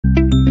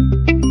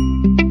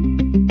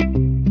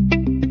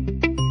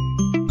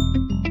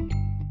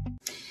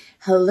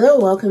Hello,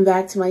 welcome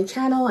back to my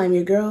channel. I'm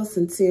your girl,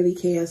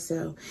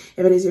 SINCERELYKSO.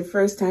 If it is your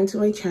first time to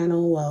my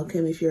channel,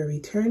 welcome. If you're a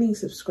returning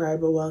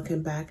subscriber,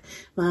 welcome back,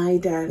 my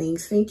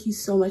darlings. Thank you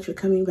so much for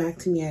coming back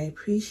to me. I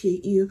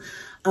appreciate you.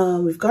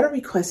 We've got a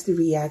requested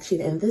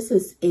reaction, and this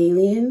is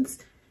Alien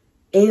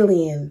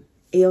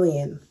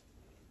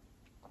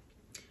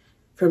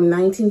from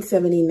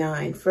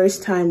 1979.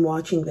 First time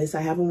watching this.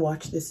 I haven't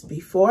watched this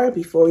before.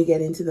 Before we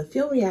get into the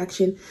film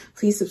reaction,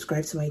 please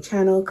subscribe to my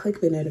channel,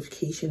 click the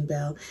notification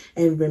bell,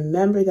 and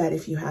remember that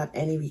if you have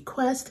any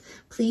requests,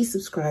 please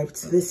subscribe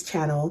to this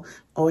channel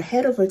or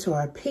head over to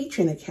our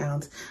Patreon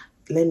account.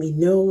 Let me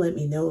know what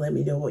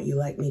you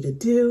like me to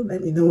do.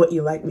 Let me know what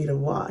you like me to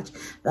watch.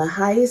 The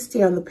highest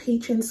tier on the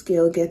Patreon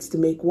scale gets to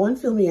make one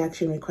film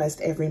reaction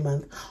request every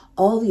month.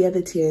 All the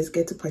other tiers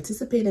get to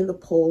participate in the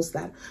polls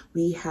that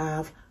we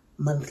have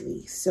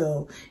monthly.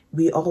 So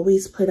we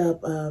always put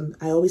up,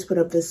 I always put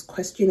up this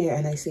questionnaire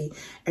and I say,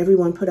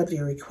 everyone put up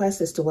your request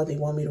as to what they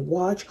want me to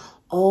watch.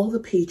 All the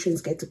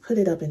patrons get to put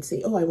it up and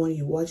say, oh, I want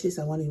you to watch this,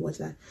 I want you to watch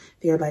that.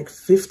 There are like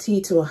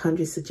 50 to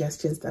 100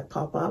 suggestions that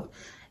pop up.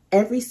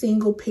 Every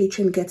single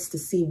patron gets to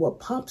see what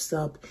pops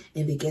up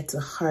and they get to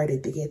heart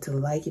it, they get to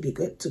like it, they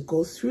get to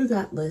go through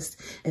that list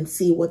and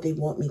see what they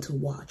want me to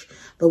watch.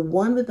 The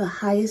one with the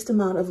highest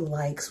amount of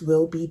likes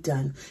will be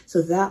done.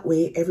 So that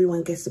way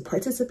everyone gets to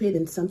participate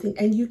in something,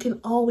 and you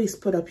can always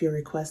put up your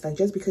request. Like,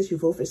 just because you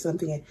vote for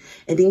something and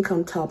it didn't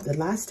come top the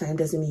last time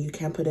doesn't mean you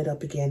can't put it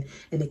up again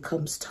and it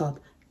comes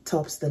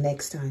tops the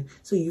next time.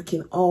 So you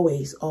can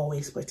always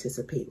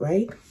participate,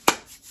 right?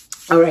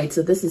 All right,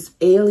 so this is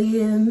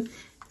Alien.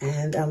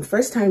 And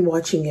first time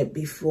watching it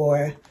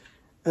before,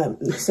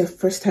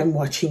 first time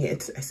watching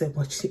it, I said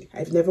watching,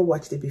 I've never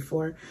watched it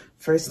before,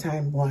 first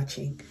time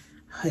watching.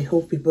 I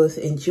hope we both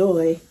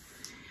enjoy.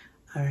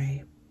 All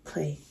right,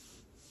 play.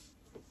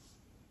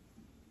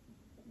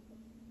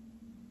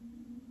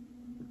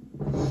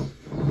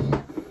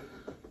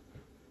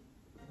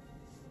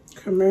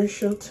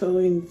 Commercial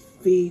towing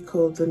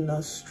vehicle, the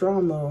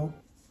Nostromo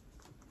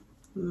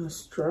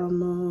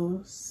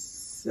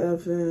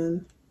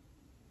 7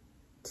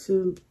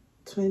 to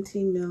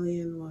 20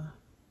 million. Wow.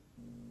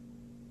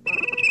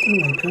 Oh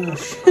my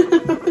gosh.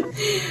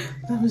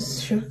 That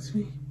was shocked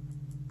me.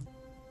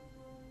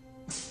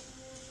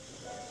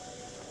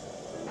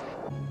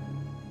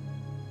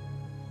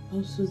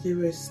 Also, they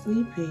were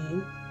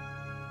sleeping.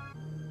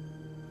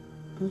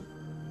 Oh.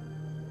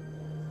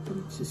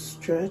 It's a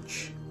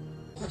stretch.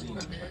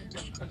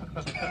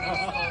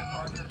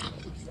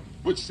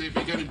 Which safe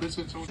you got a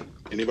business on?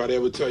 Anybody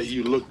ever tell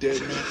you look dead,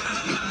 man?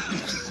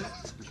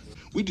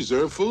 We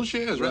deserve full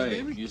shares, right,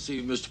 baby? You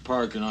see, Mr.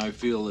 Park and I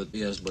feel that,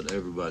 yes, but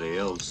everybody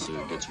else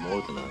gets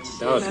more than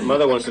us. No, his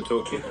mother wants to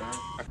talk to you.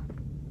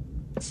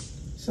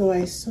 So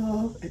I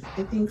saw,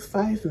 I think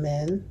 5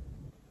 men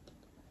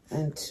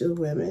and 2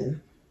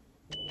 women.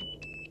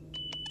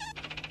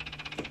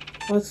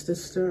 What's the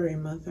story,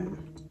 mother?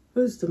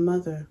 Who's the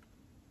mother?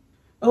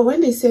 Oh, when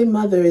they say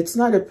mother, it's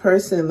not a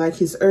person like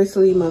his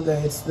earthly mother,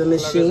 it's the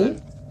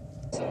machine.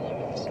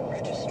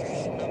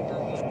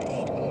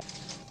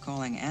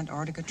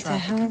 Antarctica traffic. The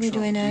hell are we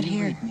doing out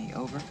here? Me,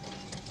 over.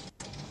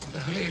 What the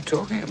hell are you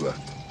talking about?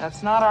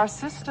 That's not our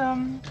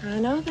system. I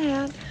know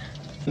that.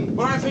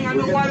 Well, I think I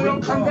know why they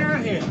don't come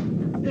down here.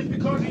 It's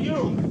because of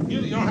you.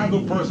 You don't have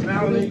no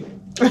personality.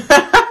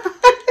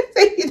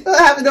 You don't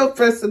have no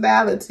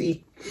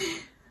personality.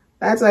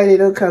 That's why they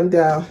don't come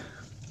down.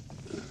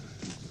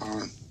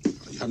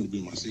 You happen to be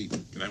in my seat.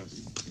 Can I have a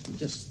seat?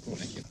 Just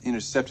thank you.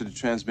 Intercepted a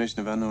transmission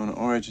of unknown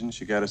origin.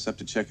 She got us up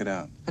to check it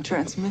out. A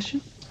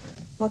transmission?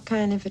 What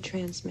kind of a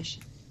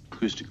transmission?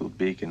 Acoustical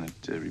beacon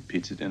that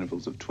repeats at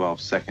intervals of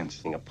 12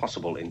 seconds. A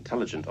possible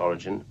intelligent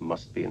origin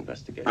must be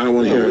investigated. I don't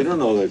want to hear it. We don't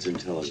know that's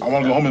intelligent. I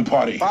want to go home and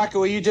party. Baca,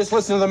 will you just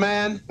listen to the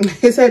man?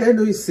 He said, I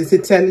know it's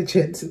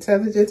intelligent.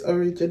 Intelligent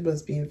origin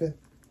must be investigated.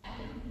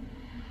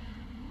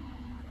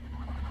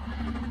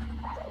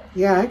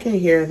 Yeah, I can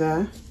hear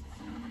that.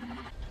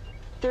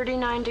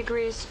 39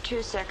 degrees,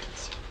 2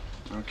 seconds.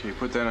 Okay,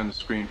 put that on the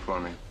screen for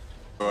me.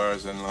 4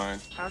 hours in line.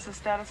 How's the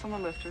status on the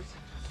lifters?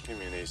 Give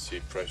me an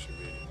AC pressure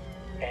reading.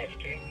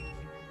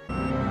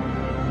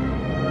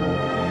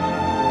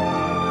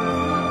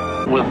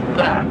 With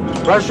that,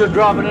 pressure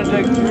drop in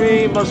intake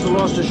 3, must have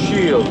lost a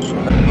shield.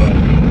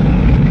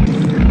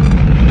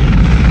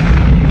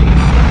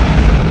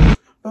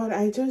 But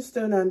I just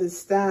don't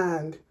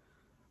understand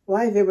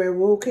why they were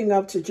woken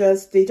up to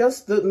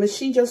the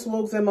machine just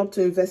woke them up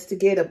to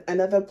investigate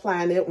another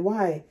planet.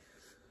 Why?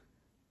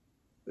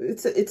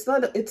 It's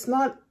not,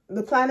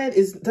 the planet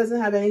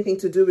doesn't have anything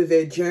to do with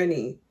their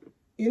journey.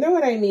 You know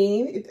what I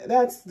mean?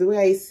 That's the way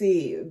I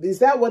see it. Is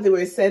that what they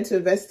were sent to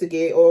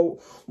investigate, or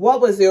what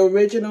was the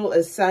original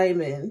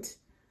assignment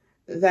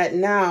that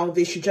now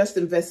they should just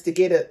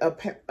investigate a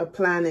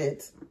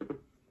planet?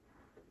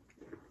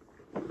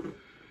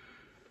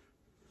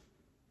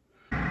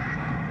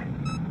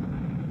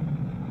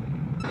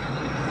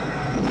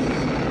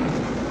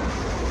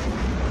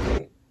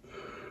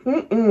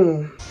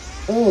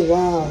 Oh,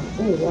 wow.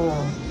 Oh,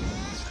 wow.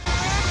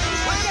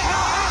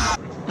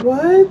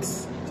 What?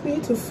 3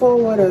 to 4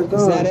 water gone.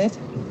 Is that it?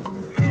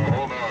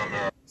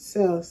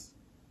 Cells.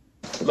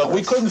 Look,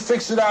 we couldn't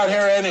fix it out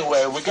here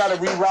anyway. We got to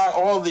reroute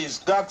all these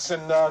ducts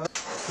and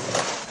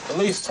at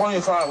least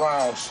 25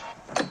 rounds.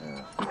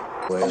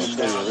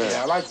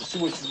 Yeah, I'd like to see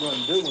what she's going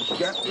to do when she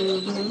gets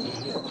there.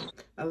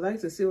 I'd like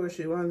to see what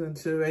she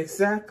wants to do.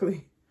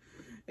 Exactly.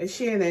 Is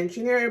she an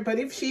engineer? But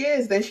if she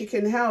is, then she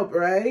can help,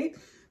 right?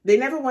 They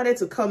never wanted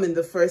to come in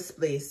the first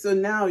place. So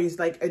now it's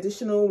like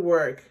additional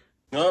work.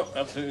 No,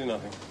 absolutely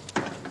nothing.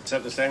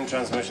 Except the same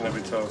transmission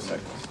every 12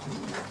 seconds.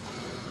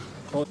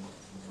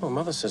 Oh,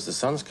 Mother says the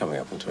sun's coming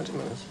up in 20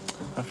 minutes.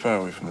 How far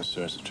away from the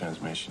source of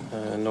transmission?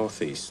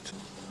 Northeast.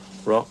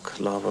 Rock,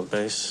 lava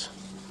base.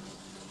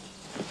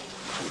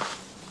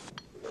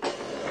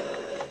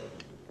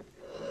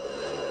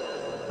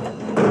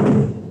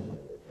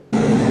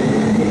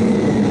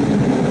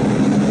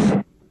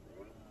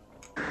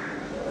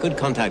 Good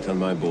contact on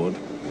my board.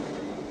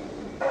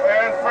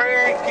 And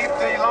free, keep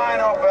the line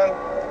open.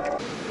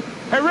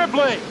 Hey,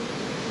 Ripley!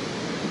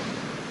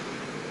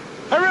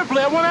 Hey,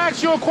 Ripley, I want to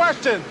ask you a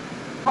question.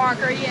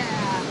 Parker,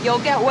 yeah. You'll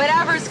get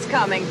whatever's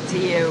coming to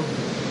you.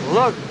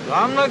 Look,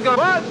 I'm not gonna...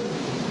 What?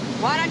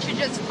 Why don't you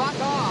just fuck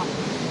off?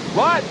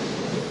 What?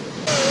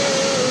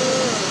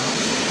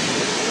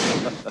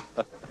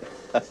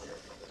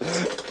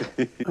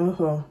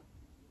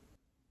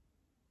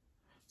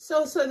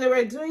 So they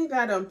were doing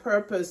that on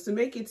purpose to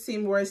make it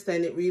seem worse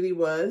than it really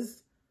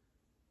was.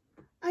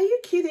 Are you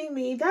kidding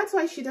me? That's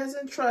why she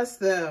doesn't trust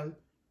them.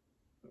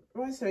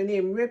 What's her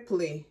name?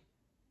 Ripley.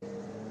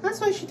 That's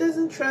why she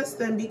doesn't trust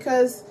them,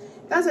 because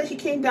that's why she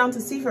came down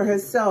to see for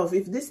herself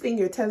if this thing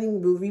you're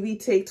telling will really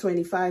take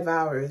 25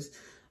 hours.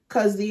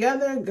 Because the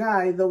other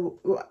guy, the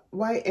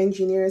white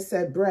engineer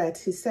said, Brett,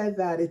 he said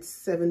that it's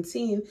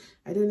 17.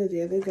 I don't know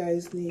the other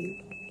guy's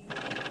name.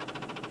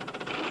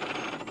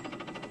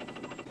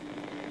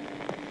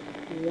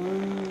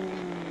 Wow.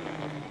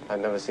 I've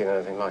never seen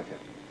anything like it.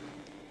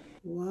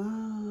 Wow.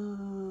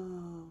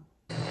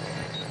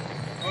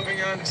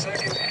 Moving on to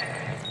second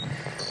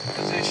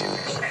position.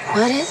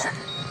 What is it?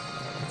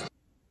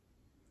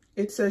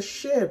 It's a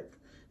ship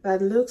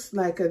that looks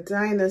like a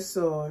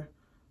dinosaur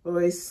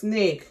or a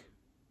snake.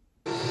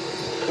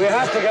 We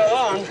have to go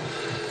on.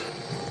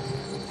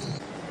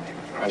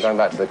 I'm going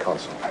back to the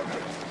console.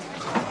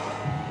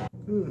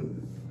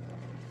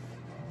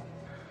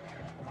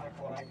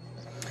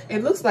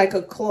 It looks like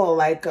a claw,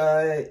 like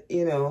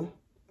you know.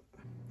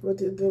 What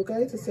did the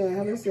guy to say? I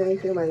haven't seen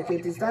anything like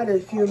it. Is that a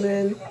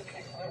human?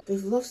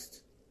 They've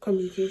lost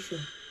communication.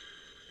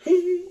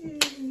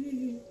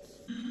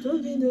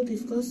 Don't they know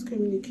they've lost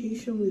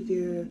communication with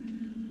the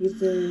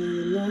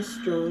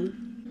Nostrum?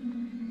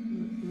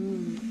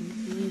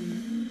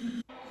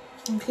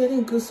 I'm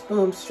getting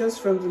goosebumps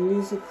just from the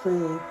music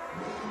playing.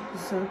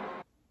 So,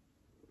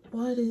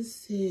 what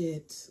is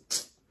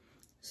it?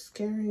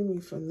 Scaring me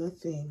for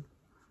nothing.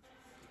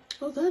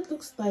 Oh, that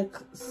looks like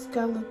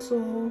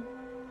skeletal.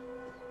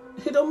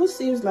 It almost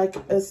seems like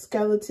a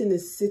skeleton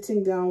is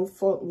sitting down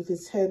with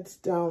his head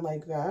down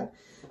like that.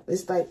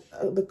 It's like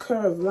the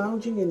curve,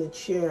 lounging in a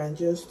chair, and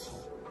just,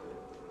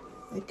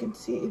 I can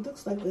see, it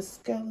looks like the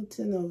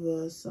skeleton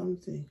of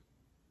something.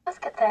 Let's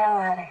get the hell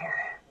out of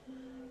here.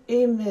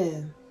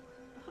 Amen.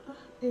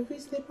 A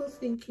reasonable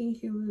thinking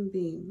human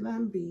being.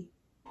 Lambi.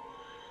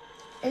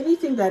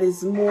 Anything that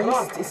is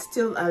moist is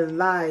still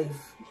alive.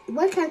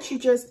 Why can't you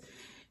just,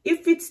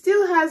 if it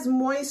still has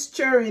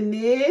moisture in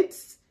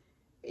it,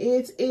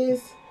 it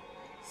is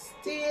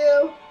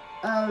still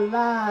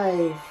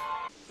alive.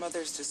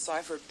 Mother's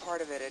deciphered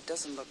part of it. It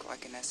doesn't look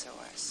like an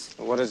SOS.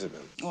 What is it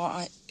then?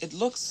 Well, it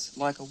looks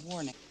like a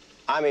warning.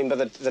 I mean,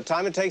 but the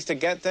time it takes to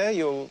get there,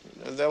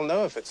 they'll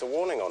know if it's a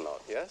warning or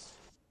not, yes?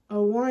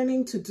 A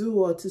warning to do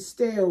or to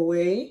stay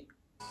away.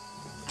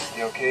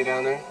 You okay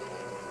down there?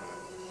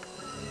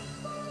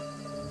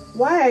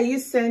 Why are you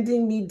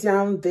sending me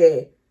down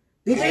there?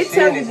 Did they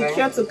tell you the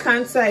cure to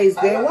cancer is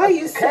there? Why are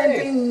you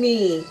sending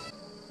me?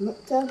 No,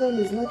 tell them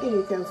there's nothing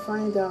you can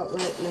find out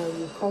right now.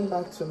 You come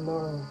back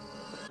tomorrow.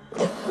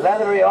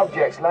 Leathery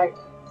objects like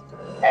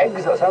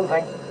eggs or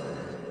something.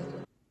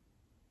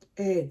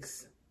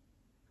 Eggs.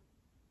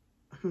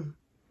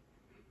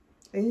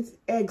 It's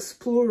eggs,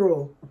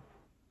 plural.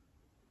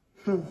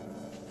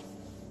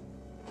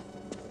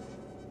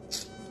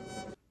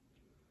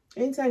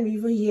 Anytime you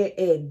even hear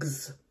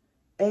eggs.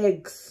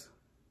 Eggs.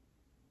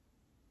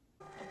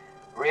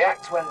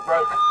 React when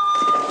broken.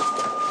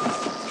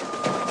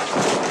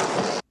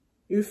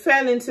 You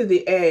fell into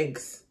the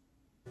eggs.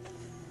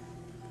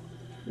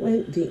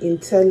 When the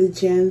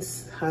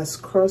intelligence has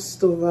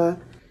crossed over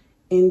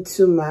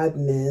into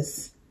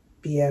madness,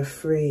 be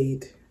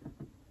afraid.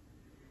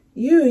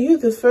 You're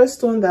the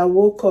first one that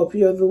woke up.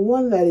 You're the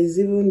one that is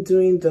even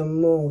doing the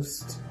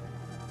most.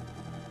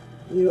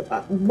 You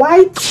are,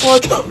 why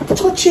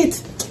touch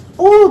it?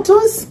 Oh,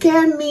 don't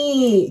scare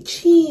me.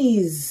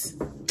 Jeez.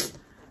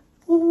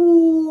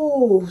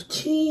 Oh,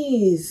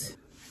 jeez.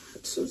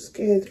 I'm so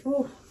scared.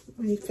 Oh,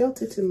 I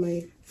felt it in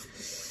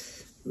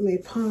my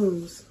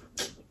palms.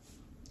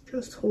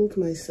 Just hold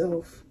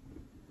myself.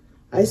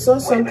 I saw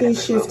something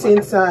shift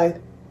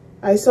inside.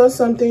 I saw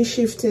something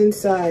shift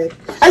inside.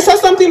 I saw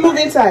something move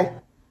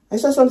inside. I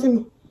saw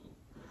something.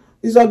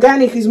 It's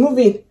organic. It's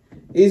moving.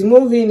 It's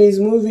moving. It's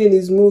moving.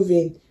 It's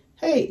moving.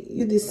 Hey,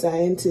 you the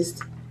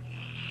scientist.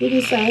 You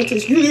the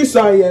scientist. You the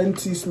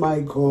scientist. My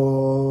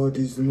God,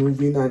 it's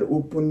moving and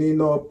opening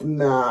up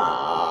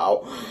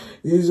now.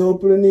 It's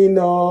opening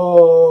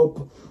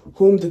up.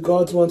 Whom the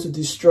gods want to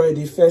destroy,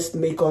 they first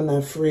make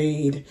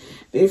unafraid.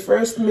 They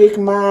first make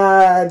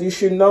mad. You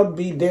should not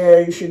be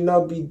there. You should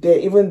not be there.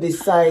 Even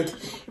decide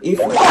if...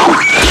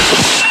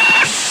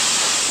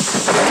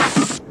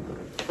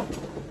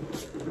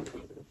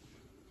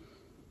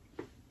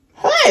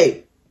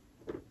 Hey!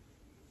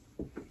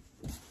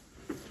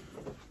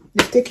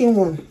 They've taken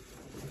one.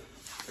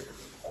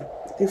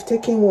 They've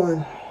taken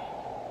one.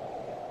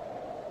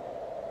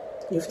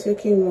 They've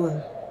taken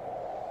one.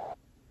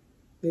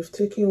 They've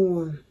taken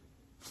one.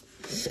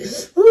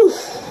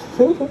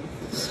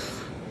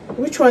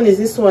 Which one is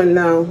this one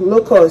now?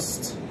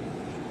 Locust.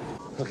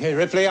 Okay,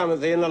 Ripley, I'm at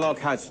the interlock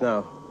hatch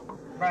now.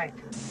 Right.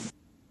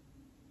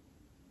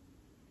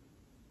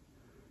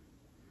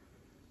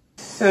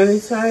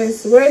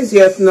 Sanitize. Where is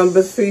your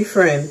number 3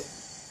 friend?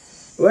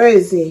 Where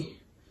is he?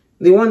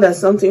 The one that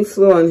something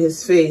flew on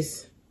his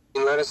face.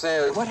 Let us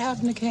in. What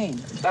happened to Kane?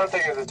 Something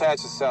has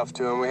attached itself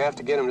to him. We have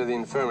to get him to the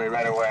infirmary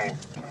right away.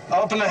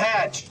 Open the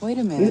hatch. Wait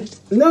a minute.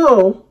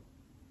 No.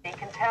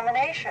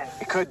 Decontamination.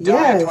 He could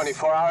die in Yes.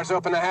 24 hours.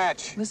 Open the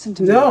hatch. Listen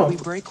to me. No. If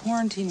we break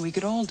quarantine, we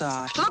could all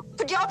die.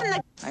 Could you open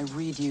the... I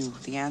read you.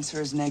 The answer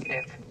is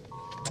negative.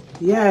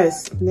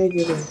 Yes,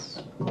 negative.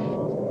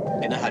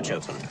 In the hatch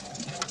open.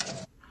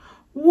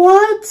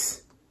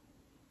 What?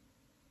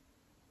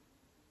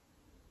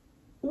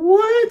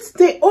 What?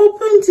 They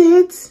opened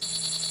it?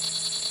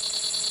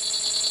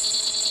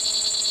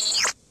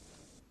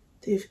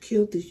 They've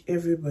killed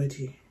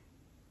everybody.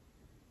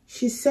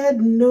 She said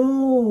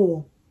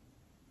no.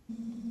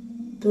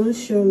 Don't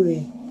show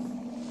me.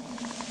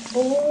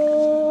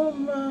 Oh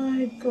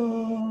my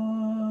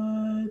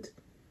God.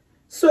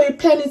 So it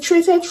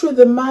penetrated through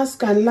the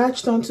mask and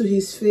latched onto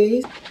his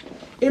face.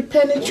 It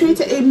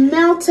penetrated, it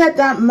melted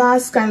that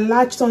mask and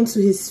latched onto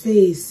his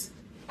face.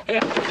 Hey.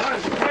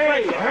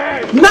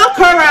 Knock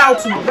her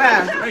out,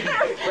 man.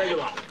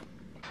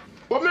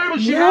 Well,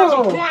 maybe she has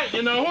a point,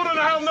 you know. Who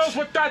the hell knows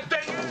what that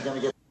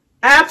thing is?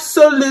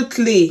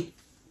 Absolutely.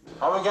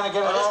 How are we gonna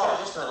get it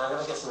off?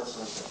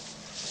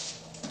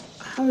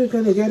 How are we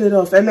gonna get it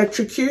off?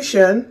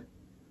 Electrocution.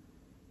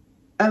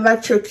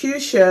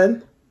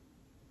 Electrocution.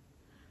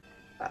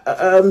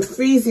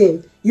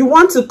 Freezing. You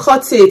want to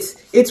cut it,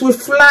 it will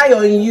fly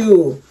on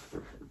you.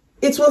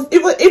 It will,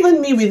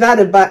 even me without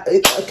a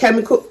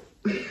chemical,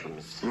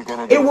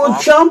 it will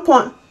jump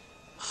on.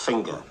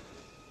 Finger.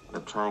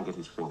 Let's try and get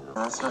his finger.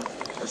 That's not.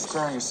 It's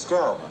tearing his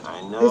skull.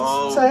 I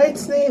know. It's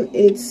tightening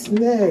its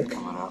neck.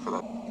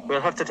 We'll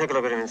have to take a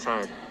look at him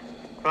inside.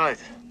 Right.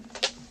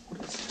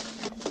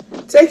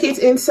 Take it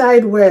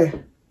inside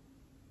where?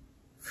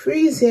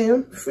 Freeze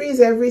him. Freeze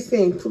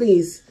everything,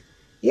 please.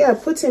 Yeah,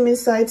 put him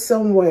inside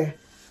somewhere.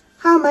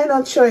 How am I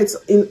not sure it's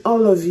in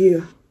all of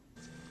you?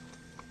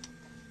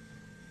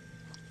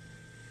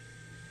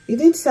 You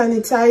didn't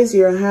sanitize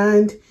your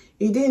hand.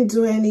 You didn't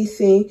do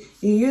anything.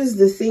 You used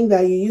the thing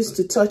that you used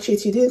to touch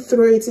it. You didn't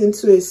throw it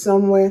into it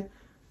somewhere.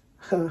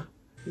 Huh.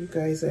 You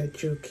guys are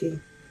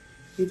joking.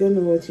 You don't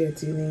know what you're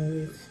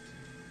dealing with.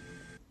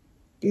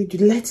 You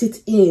let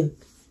it in.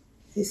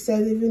 He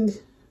said even...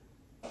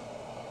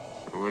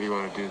 Where do you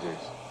want to do this?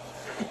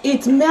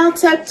 It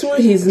melted through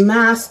his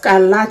mask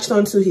and latched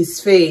onto his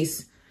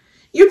face.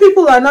 You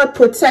people are not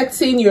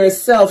protecting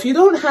yourself. You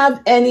don't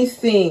have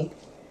anything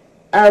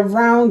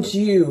around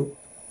you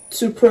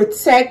to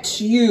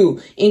protect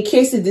you in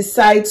case it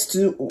decides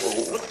to...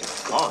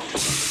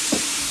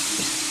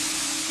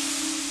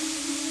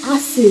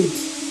 Acid.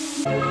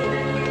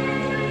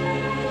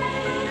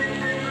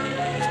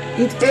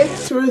 It ate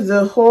through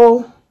the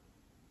whole...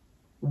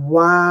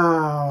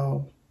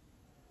 Wow.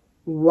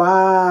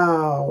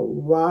 Wow.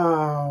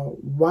 Wow.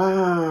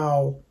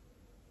 Wow.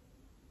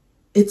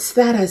 It's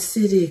that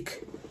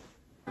acidic.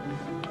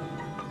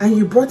 And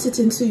you brought it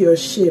into your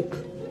ship.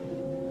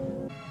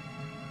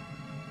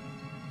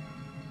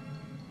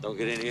 Don't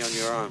get any on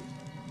your arm.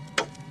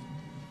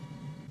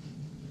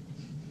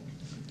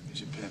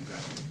 Here's your pen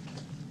back.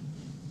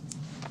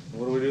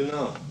 What do we do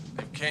now?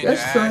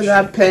 Just throw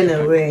that pen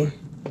away.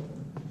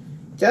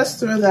 Just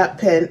throw that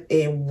pen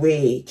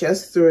away.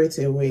 Just throw it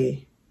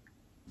away.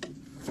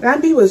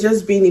 Rambi was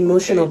just being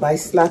emotional by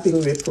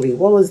slapping Ripley.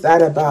 What was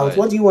that about?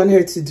 What do you want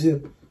her to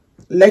do?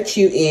 Let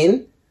you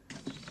in?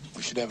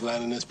 We should have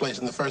landed in this place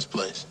in the first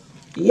place.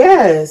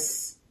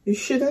 Yes. You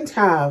shouldn't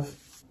have.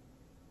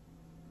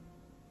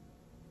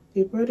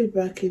 They brought it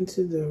back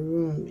into the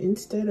room.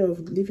 Instead of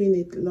leaving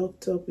it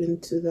locked up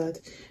into that,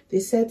 they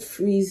said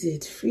freeze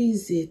it,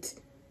 freeze it.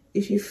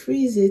 If you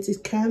freeze it,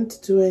 it can't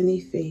do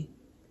anything,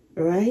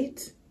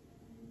 right?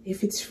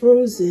 If it's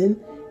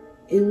frozen,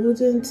 it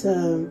wouldn't,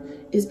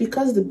 it's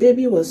because the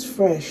baby was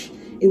fresh.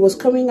 It was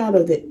coming out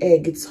of the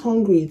egg. It's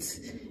hungry, it's,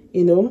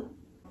 you know.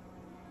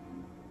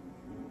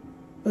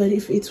 But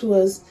if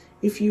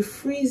you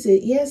freeze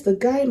it, yes, the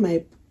guy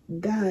might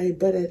die,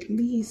 but at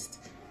least...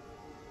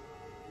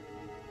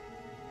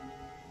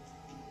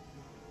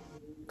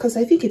 Because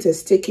I think it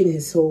has taken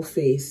his whole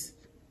face.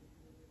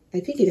 I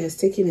think it has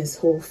taken his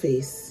whole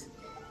face.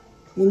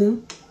 You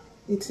know?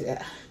 It's...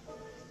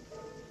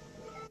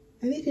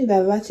 anything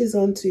that latches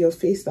onto your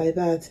face like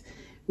that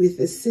with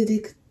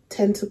acidic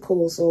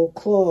tentacles or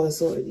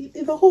claws, or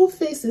the whole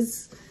face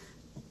is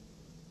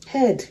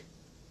head.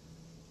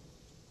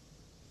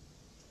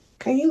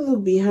 Can you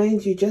look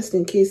behind you just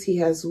in case he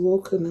has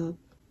woken up?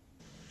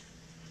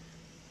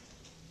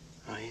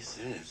 Oh, he's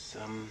serious.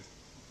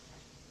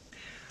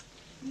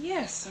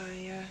 Yes,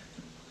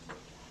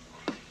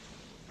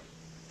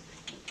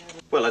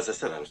 Well, as I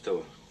said, I'm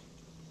still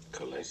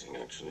collating,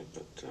 actually,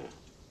 but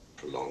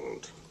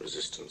prolonged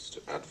resistance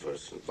to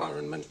adverse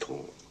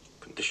environmental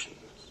conditions.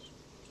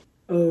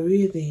 Oh,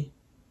 really?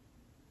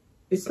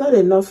 It's not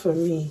enough for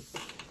me.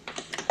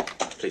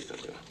 Please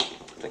don't do it.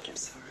 Thank you.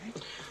 sorry.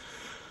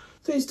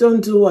 Please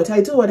don't do what?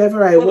 I do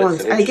whatever I want.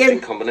 It's an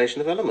interesting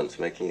combination of elements,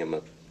 making him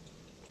a...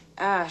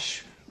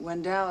 Ash,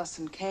 when Dallas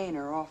and Kane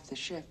are off the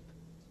ship,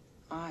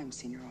 I'm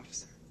senior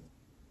officer.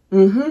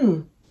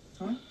 Mm-hmm.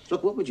 Huh?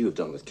 Look, what would you have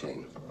done with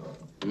Kane?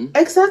 Hmm?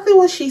 Exactly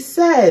what she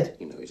said.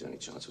 You know his only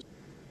chance was...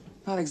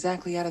 Not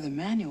exactly out of the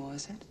manual,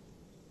 is it?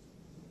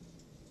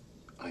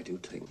 I do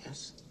think,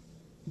 yes.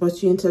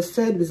 But you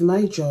interfered with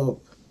my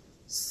job.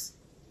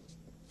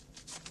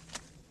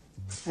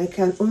 I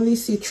can only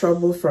see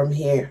trouble from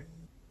here.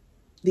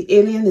 The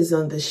alien is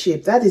on the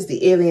ship. That is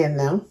the alien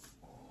now.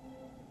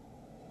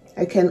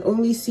 I can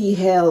only see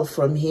hell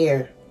from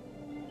here.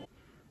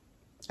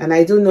 And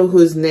I don't know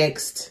who's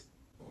next.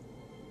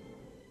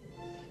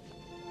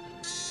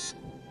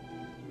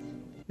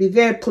 Be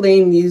there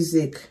playing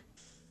music.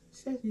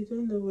 Said you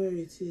don't know where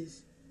it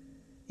is.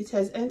 It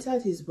has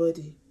entered his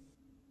body.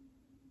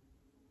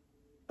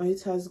 Or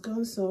it has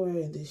gone somewhere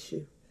in the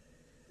ship.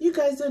 You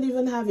guys don't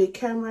even have a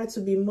camera to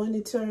be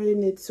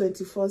monitoring it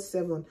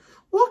 24/7.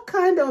 What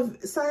kind of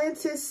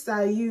scientists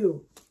are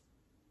you?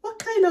 What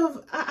kind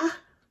of...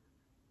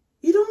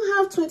 you don't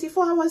have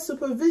 24-hour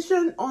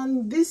supervision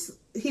on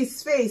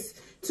his face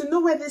to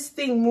know where this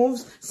thing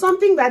moves.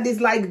 Something that is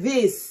like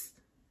this.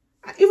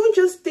 Even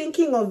just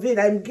thinking of it,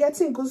 I'm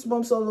getting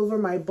goosebumps all over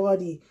my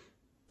body.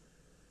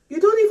 You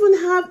don't even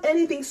have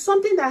anything.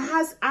 Something that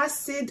has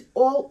acid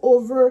all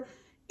over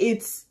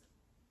its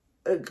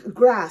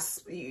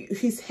grasp,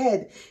 his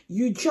head.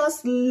 You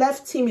just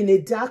left him in a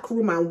dark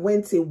room and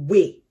went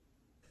away.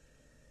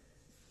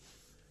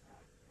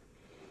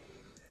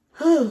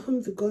 Oh,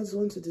 whom the gods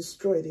want to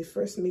destroy, they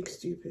first make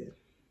stupid.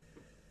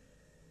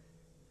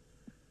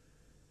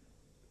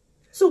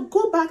 So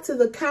go back to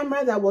the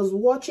camera that was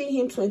watching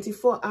him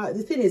 24 hours.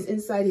 The thing is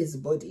inside his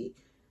body.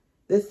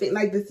 The thing,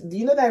 like, do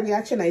you know that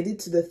reaction I did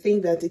to the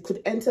thing that it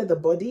could enter the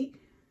body?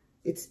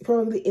 It's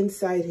probably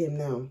inside him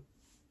now.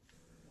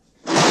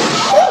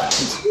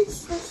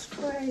 Jesus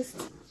Christ.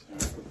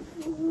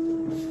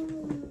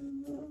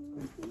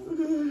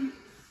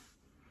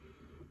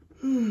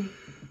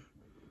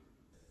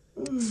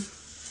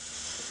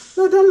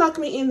 No, don't lock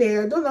me in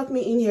there. Don't lock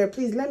me in here.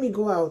 Please, let me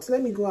go out.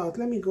 Let me go out.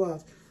 Let me go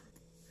out.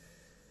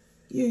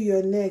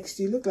 You're next.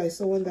 You look like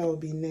someone that will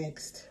be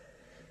next.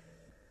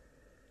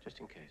 Just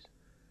in case.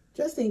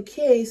 Just in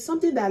case.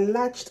 Something that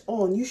latched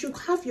on. You should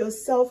have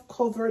yourself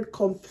covered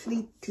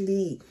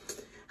completely.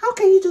 How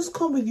can you just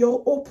come with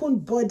your open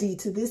body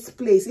to this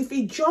place? If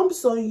it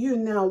jumps on you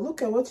now,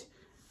 look at what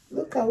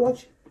you're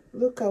doing.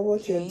 Look at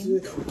what you're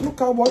doing.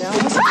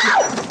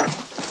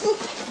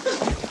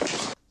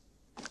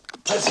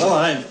 That's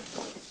fine.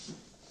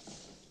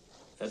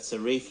 That's a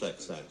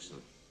reflex action.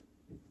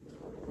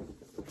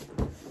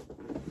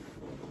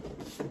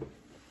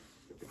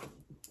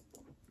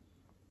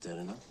 Dead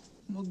enough?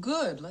 Well,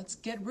 good. Let's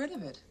get rid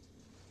of it.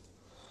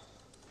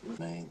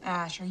 May.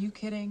 Ash, are you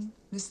kidding?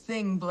 This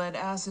thing bled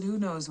acid. Who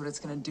knows what it's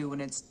going to do when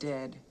it's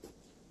dead?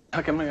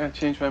 How come I gotta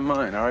change my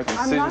mind? All right, the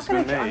I'm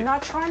decision's been made.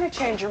 not trying to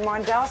change your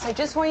mind, Dallas. I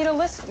just want you to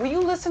listen. Will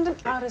you listen to...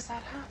 How does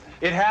that happen?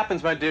 It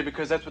happens, my dear,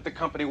 because that's what the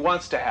company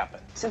wants to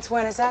happen. Since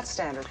when is that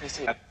standard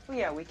procedure? Well,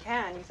 yeah, we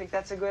can. You think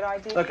that's a good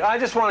idea? Look, I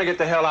just want to get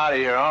the hell out of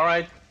here, all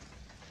right?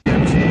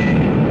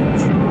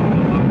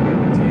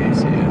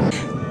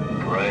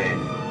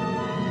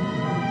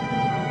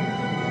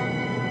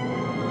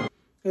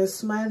 You're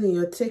smiling.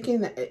 You're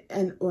taking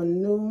an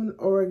unknown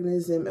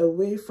organism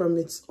away from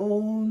its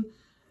own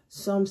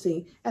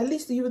something. At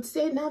least you would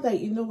say, now that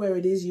you know where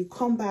it is, you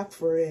come back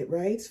for it,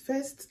 right?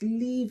 First,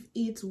 leave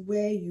it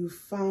where you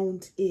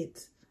found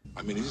it.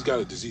 I mean, he's got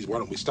a disease. Why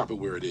don't we stop it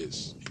where it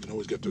is? You can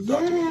always get to the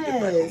doctor when you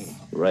get back home.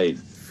 Right.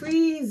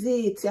 Freeze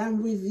it.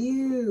 I'm with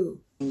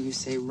you. You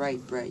say right,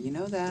 Brett. You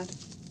know that.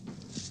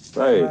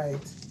 Right.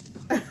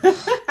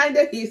 I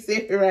know you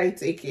say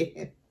right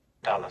again.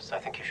 Dallas, I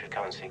think you should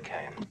come and see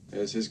Kane.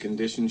 Has his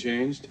condition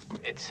changed?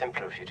 It's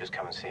simpler if you just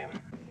come and see him.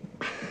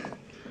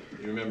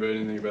 You remember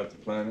anything about the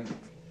planet?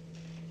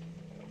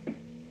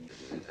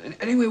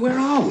 Anyway, where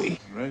are we?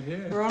 Right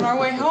here. We're on our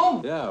way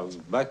home. Yeah,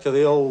 back to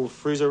the old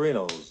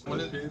freezerinos. What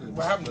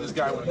happened to this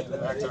guy when he came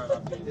back to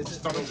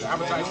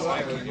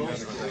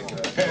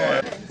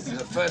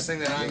The first thing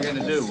that I'm going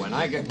to do when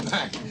I get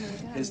back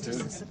is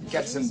to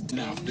get some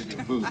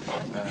food.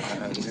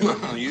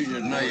 You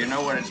should know. You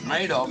know what it's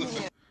made of.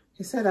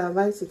 He said I'd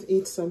like to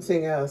eat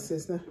something else,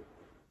 isn't it?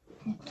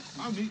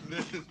 I'm eating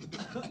this.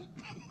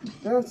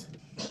 What?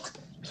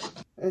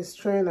 It's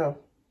Trino.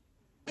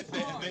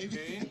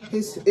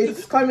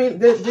 It's coming.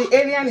 The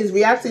alien is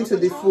reacting to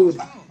the food.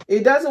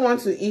 It doesn't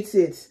want to eat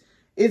it.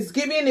 It's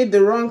giving it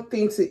the wrong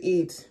thing to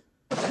eat.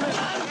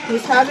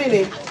 He's having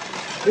it.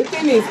 The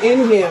thing is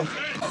in him.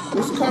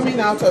 It's coming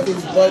out of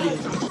his body.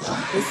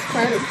 It's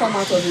trying to come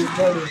out of his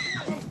body.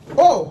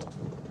 Oh!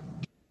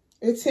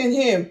 It's in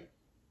him.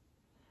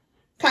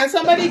 Can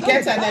somebody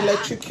get an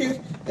electrocute,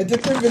 a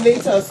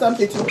defibrillator or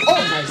something to...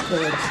 Oh my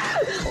God.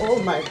 Oh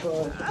my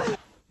God.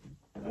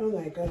 Oh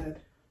my God.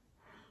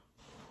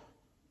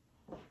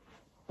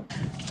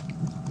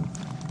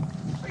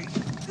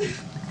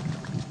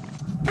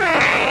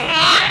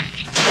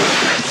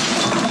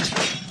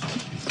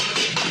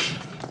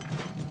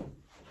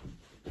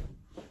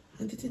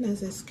 And the thing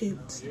has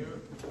escaped.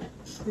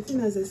 The thing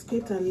has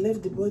escaped and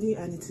left the body,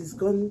 and it is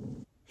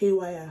gone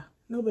haywire.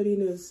 Nobody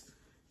knows.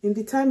 In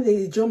the time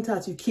they jumped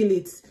out, you kill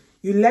it.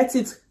 You let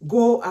it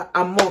go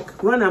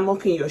amok, run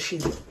amok in your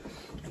shit.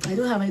 I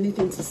don't have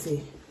anything to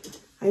say.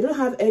 I don't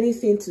have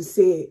anything to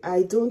say.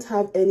 I don't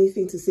have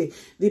anything to say.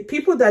 The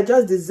people that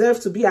just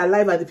deserve to be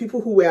alive are the people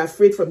who were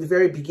afraid from the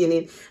very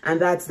beginning, and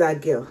that's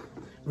that girl,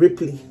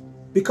 Ripley.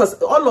 Because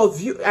all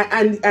of you,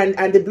 and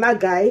the black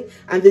guy,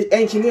 and the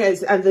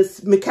engineers, and the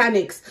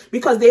mechanics,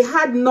 because they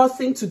had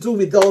nothing to do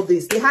with all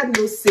this. They had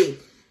no say.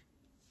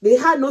 They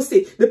had no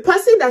say. The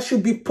person that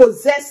should be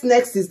possessed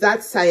next is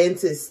that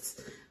scientist.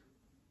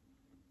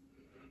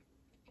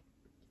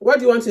 What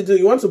do you want to do?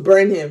 You want to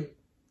burn him?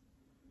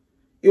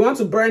 You want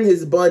to burn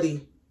his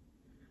body?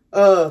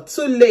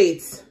 Too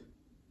late.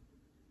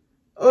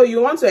 Oh,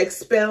 you want to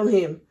expel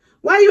him?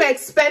 Why are you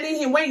expelling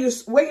him when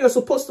you're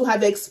supposed to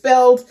have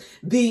expelled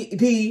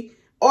the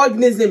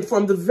organism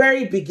from the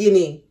very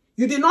beginning?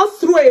 You did not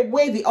throw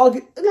away the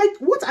organ. Like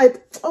what?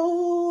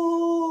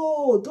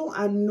 Oh, don't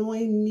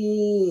annoy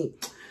me.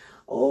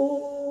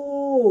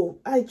 Oh,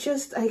 I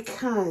just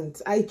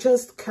can't. I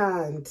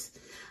can't.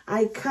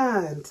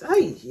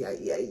 Ay.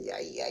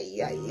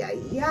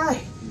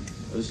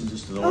 This is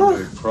just an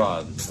ordinary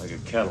prod, like a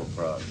cattle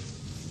prod.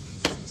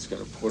 It's got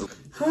a portable.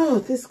 Oh,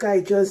 this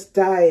guy just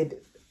died.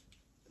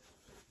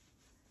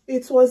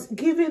 It was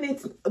giving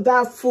it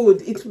that food.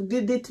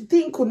 The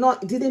thing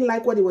didn't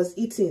like what it was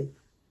eating.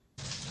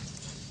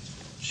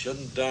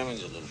 Shouldn't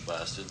damage a little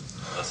bastard,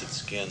 unless its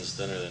skin's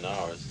thinner than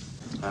ours.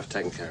 I've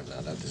taken care of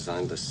that. I've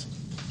designed this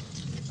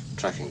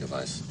tracking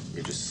device.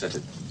 You just set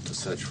it to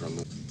search for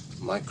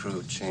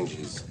micro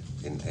changes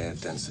in air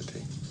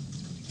density.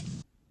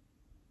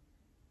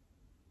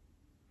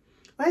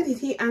 Why did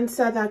he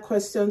answer that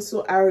question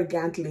so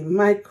arrogantly?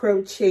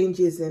 Micro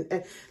changes in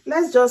air.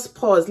 Let's just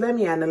pause. Let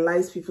me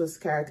analyze people's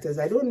characters.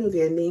 I don't know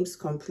their names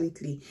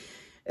completely,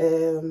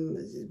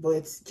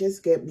 but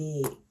just get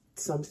me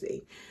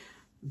something.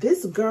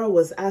 This girl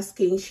was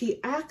asking, she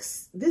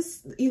asks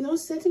this, you know,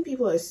 certain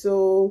people are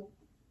so,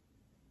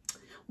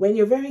 when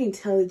you're very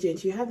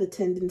intelligent, you have the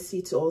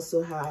tendency to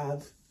also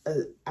have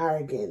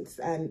arrogance,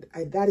 and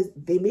that is,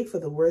 they make for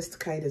the worst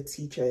kind of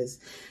teachers,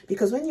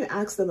 because when you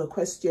ask them a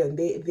question,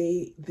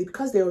 they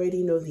because they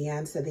already know the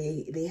answer,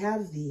 they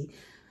have the,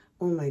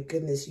 oh my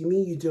goodness, you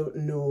mean you don't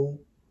know,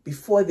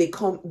 before they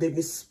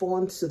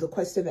respond to the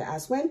question they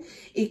ask, when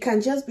it can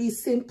just be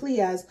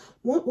simply as,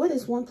 what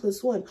is 1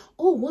 + 1?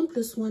 Oh, 1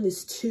 + 1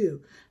 is 2.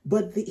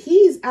 But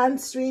he is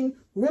answering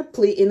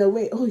Ripley in a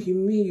way, oh, you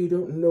mean you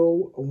don't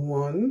know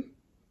 1?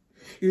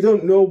 You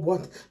don't know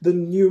what the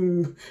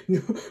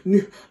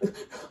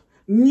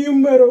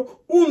numero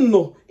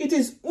uno. It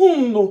is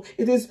uno.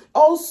 It is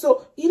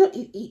also, you know,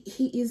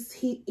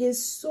 he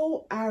is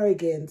so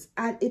arrogant,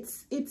 and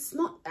it's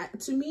not,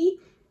 to me,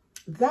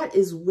 that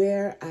is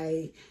where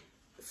I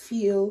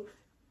feel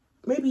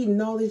maybe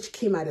knowledge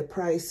came at a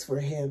price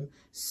for him.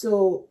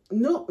 So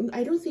no,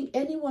 I don't think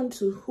anyone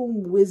to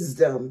whom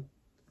wisdom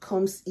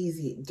comes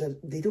easy,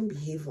 they don't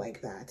behave like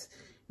that.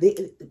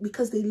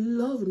 Because they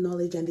love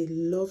knowledge and they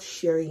love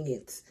sharing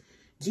it.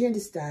 Do you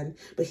understand?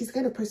 But he's the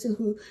kind of person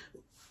who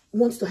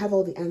wants to have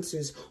all the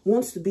answers,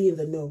 wants to be in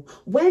the know.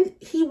 When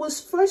he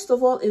was first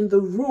of all in the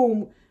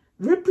room,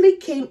 Ripley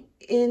came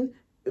in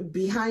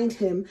behind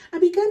him and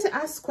began to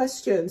ask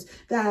questions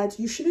that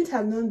you shouldn't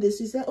have known this.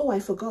 He said, oh, I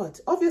forgot.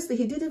 Obviously,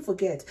 he didn't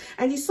forget.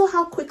 And you saw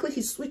how quickly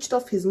he switched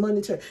off his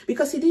monitor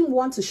because he didn't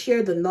want to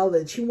share the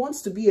knowledge. He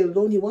wants to be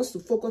alone. He wants to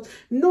focus.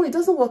 No, it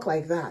doesn't work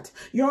like that.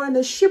 You're on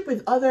a ship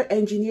with other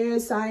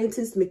engineers,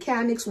 scientists,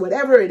 mechanics,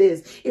 whatever it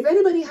is. If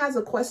anybody has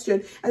a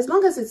question, as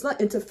long as it's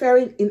not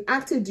interfering in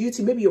active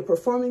duty, maybe you're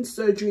performing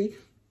surgery,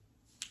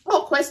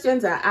 all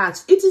questions are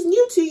asked. It is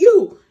new to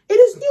you. It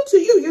is new to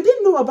you. You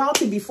didn't know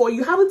about it before.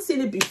 You haven't seen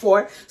it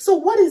before. So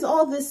what is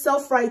all this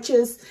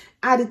self-righteous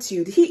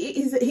attitude?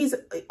 He's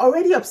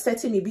already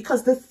upsetting me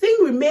because the thing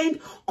remained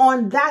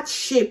on that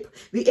ship.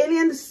 The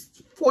alien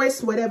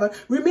force, whatever,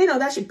 remained on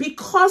that ship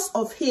because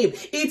of him.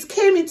 It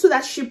came into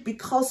that ship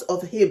because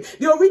of him.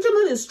 The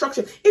original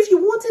instruction, if you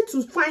wanted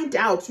to find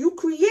out, you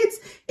create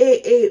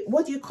a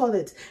what do you call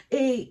it?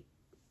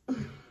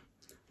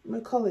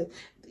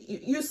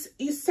 You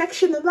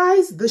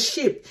sectionalize the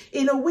ship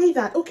in a way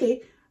that,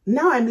 okay,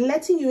 now I'm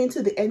letting you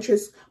into the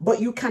entrance, but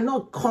you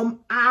cannot come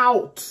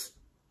out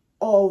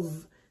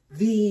of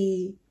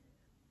the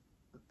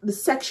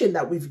section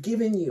that we've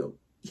given you.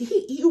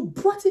 You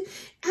brought it,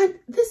 and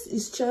this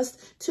is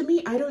just, to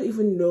me, I don't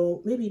even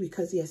know, maybe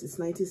because, yes, it's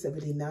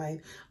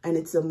 1979 and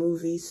it's a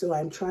movie, so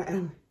I'm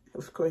trying,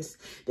 of course,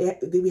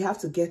 we have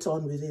to get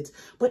on with it,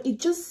 but it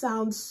just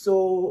sounds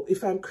so,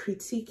 if I'm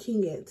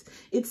critiquing it,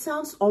 it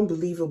sounds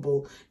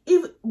unbelievable.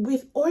 If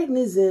with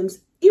organisms,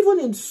 even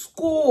in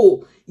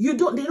school, they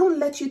don't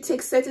let you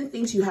take certain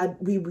things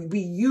we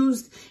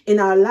used in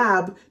our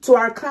lab to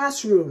our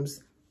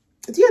classrooms.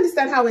 Do you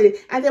understand how it is?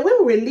 And then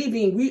when we were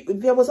leaving,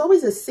 there was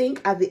always a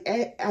sink at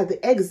the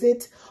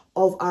exit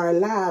of our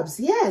labs,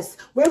 yes,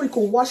 where we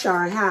could wash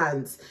our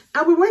hands.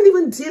 And we weren't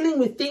even dealing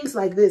with things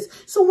like this.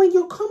 So when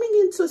you're coming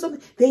into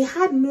something, they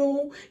had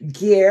no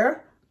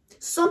gear,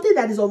 something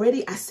that is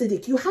already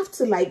acidic. You have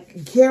to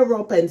like gear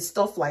up and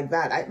stuff like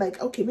that.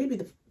 Okay, maybe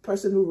the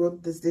person who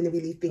wrote this didn't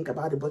really think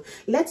about it, but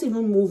let's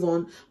even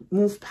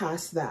move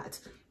past that.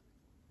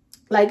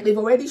 Like, they've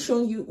already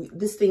shown you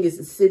this thing is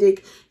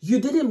acidic. You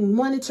didn't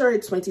monitor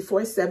it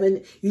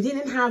 24/7. You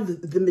didn't have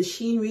the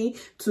machinery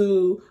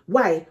to...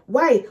 Why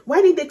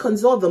did they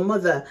consult the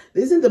mother?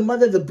 Isn't the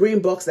mother the brain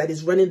box that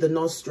is running the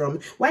nostrum?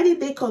 Why did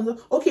they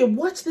consult... Okay,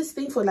 watch this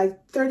thing for like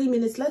 30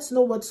 minutes. Let's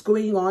know what's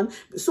going on,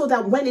 so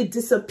that when it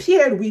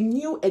disappeared, we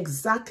knew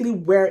exactly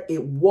where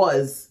it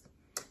was.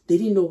 They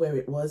didn't know where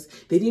it was.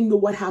 They didn't know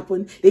what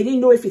happened. They didn't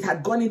know if it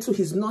had gone into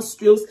his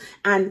nostrils.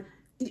 And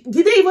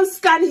did they even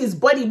scan his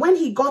body when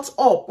he got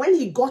up? When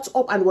he got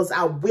up and was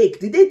awake,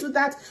 did they do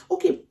that?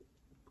 Okay,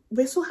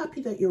 we're so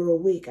happy that you're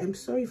awake. I'm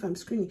sorry if I'm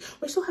screaming.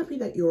 We're so happy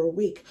that you're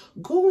awake.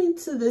 Go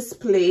into this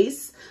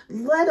place.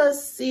 Let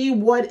us see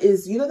what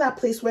is, you know, that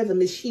place where the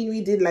machinery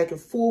did like a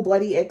full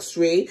body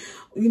x-ray.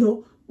 You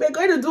know, we're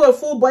going to do a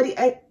full body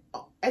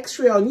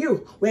x-ray on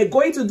you. We're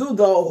going to do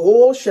the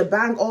whole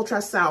shebang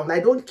ultrasound. I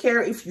don't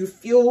care if you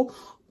feel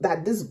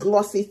that this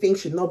glossy thing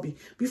should not be.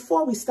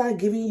 Before we start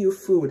giving you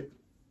food,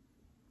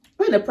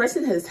 when a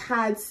person has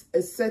had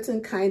a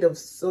certain kind of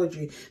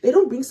surgery, they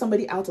don't bring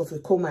somebody out of a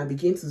coma and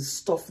begin to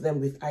stuff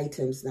them with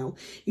items now.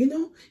 You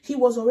know, he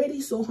was already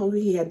so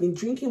hungry. He had been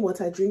drinking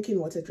water.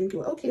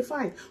 Okay,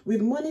 fine.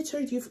 We've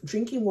monitored you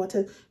drinking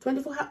water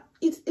 24 hours.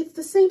 It's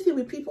the same thing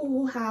with people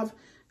who have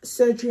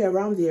surgery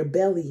around their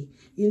belly.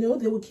 You know,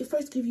 they will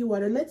first give you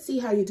water. Let's see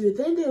how you do it.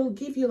 Then they'll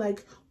give you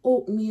like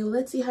oatmeal.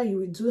 Let's see how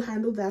you do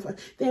handle that.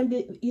 Then,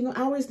 you know,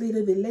 hours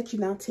later, they let you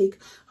now take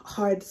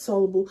hard,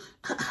 soluble...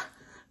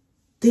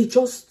 They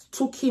just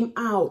took him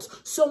out.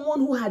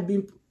 Someone who had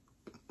been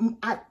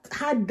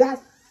had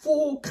that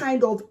full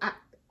kind of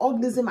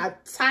organism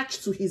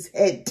attached to his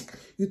head.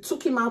 You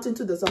took him out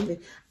into the something.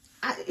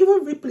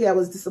 Even Ripley, I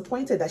was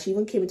disappointed that she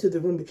even came into the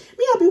room. Me,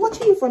 I'll be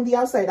watching you from the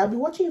outside. I'll be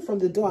watching you from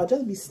the door. I'll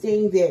just be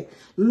staying there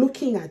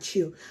looking at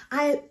you.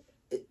 I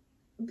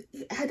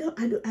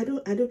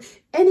don't.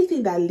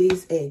 Anything that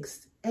lays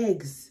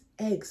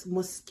eggs,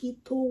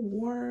 mosquito,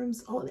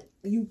 worms, all that,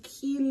 you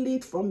kill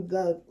it from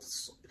the...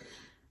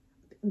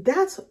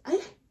 That's...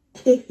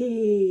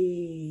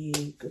 Hey,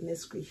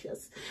 goodness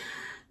gracious.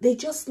 They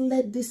just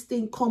let this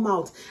thing come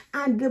out.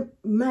 And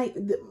my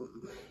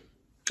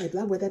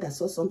black brother that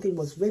saw something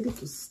was ready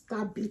to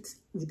stab it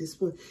with the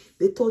spoon.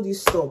 They told you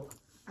stop.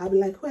 I'll be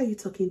like, who are you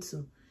talking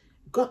to?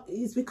 God,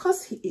 it's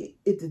because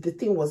the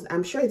thing was,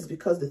 I'm sure it's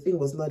because the thing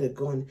was not a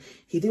gun.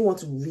 He didn't want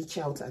to reach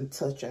out and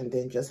touch and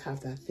then just have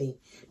that thing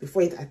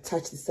before it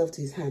attached itself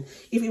to his hand.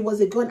 If it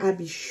was a gun, I'd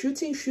be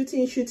shooting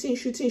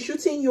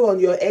you on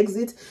your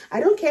exit.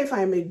 I don't care if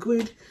I'm a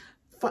good...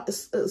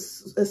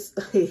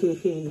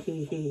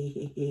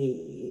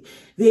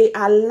 They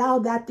allow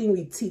that thing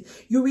with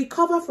teeth. You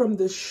recover from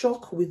the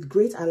shock with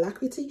great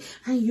alacrity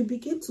and you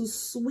begin to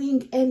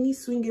swing any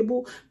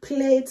swingable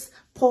plates,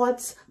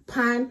 pots,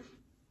 pan,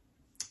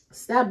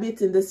 stab it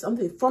in the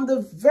something from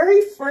the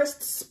very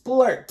first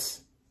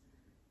splurt.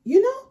 You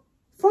know,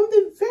 from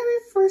the very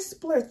first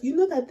splurt, you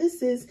know that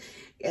this is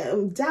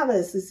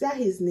Dallas. Is that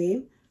his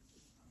name?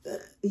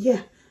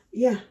 Yeah.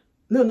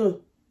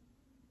 No,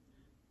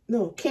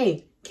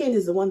 Kane. Kane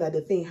is the one that the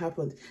thing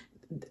happened.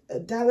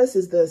 Dallas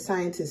is the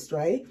scientist,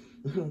 right?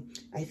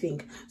 I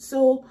think.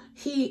 So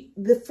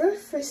the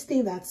first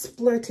thing that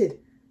splurted,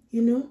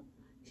 you know,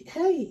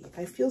 hey,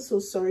 I feel so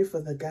sorry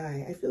for the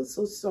guy. I feel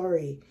so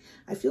sorry.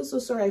 I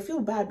feel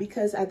bad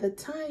because at the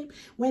time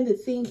when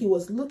he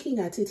was looking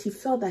at it, he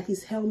felt that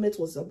his helmet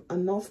was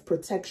enough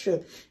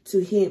protection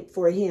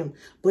for him,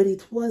 but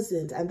it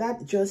wasn't. And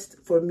that just,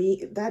 for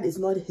me, that is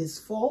not his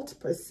fault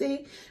per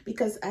se,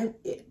 because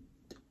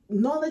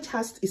knowledge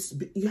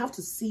you have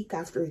to seek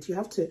after it. You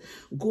have to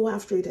go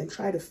after it and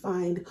try to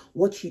find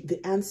the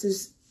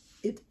answers.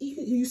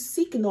 You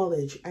seek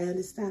knowledge, I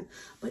understand,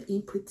 but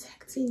in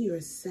protecting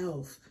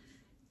yourself,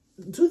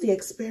 do the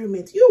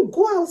experiment. You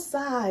go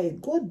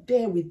outside, go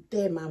there with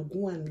them and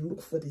go and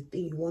look for the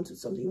thing you want to,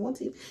 something you want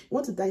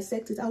to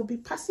dissect it. I'll be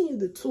passing you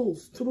the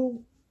tools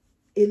through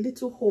a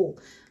little hole.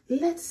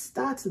 Let's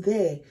start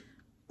there.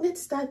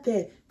 Let's start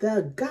there.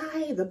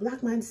 The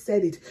black man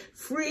said it.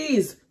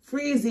 Freeze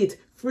it,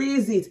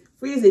 freeze it,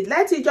 freeze it.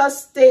 Let it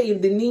just stay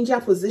in the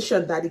ninja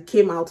position that it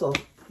came out of.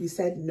 You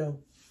said no.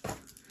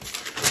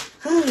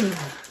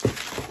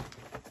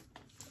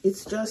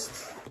 It's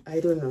just, I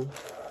don't know.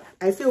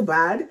 I feel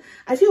bad.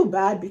 I feel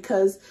bad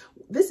because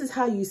this is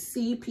how you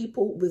see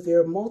people with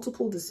their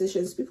multiple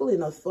decisions, people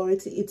in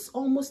authority. It's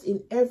almost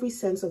in every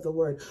sense of the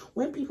word.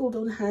 When people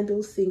don't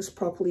handle things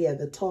properly at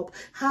the top,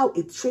 how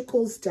it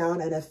trickles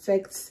down and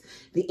affects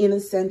the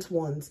innocent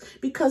ones.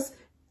 Because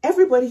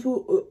everybody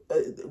who,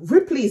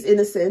 Ripley is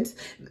innocent.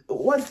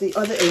 What's the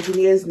other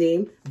engineer's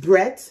name?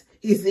 Brett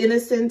is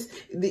innocent.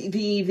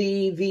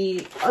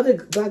 The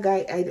other black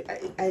guy,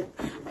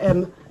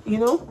 you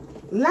know,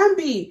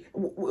 Lambie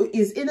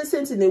is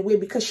innocent in a way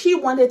because she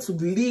wanted to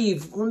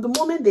leave. From the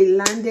moment they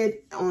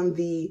landed on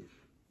the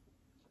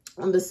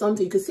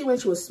something, you could see when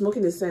she was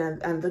smoking the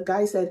sand, and the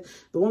guy said,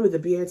 the one with the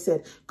beard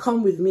said,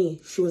 come with me.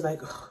 She was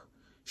like, ugh.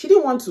 She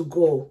didn't want to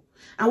go.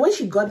 And when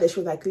she got there, she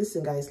was like,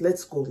 listen, guys,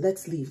 let's go.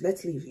 Let's leave.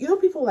 Let's leave. You know,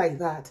 people like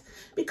that.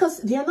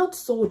 Because they're not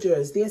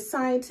soldiers. They're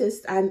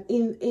scientists. And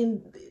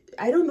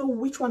I don't know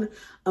which one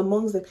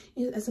amongst them.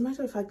 As a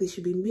matter of fact, they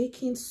should be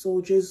making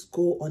soldiers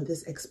go on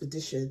this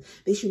expedition.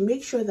 They should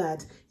make sure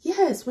that,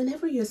 yes,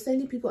 whenever you're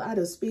sending people out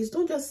of space,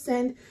 don't just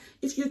send,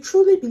 if you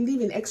truly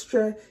believe in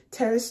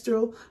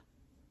extraterrestrial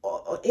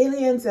or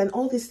aliens and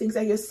all these things,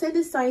 and you're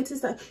sending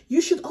scientists, that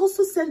you should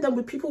also send them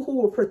with people who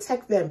will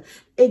protect them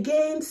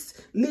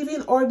against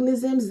living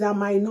organisms that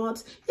might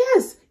not.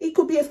 Yes, it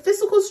could be a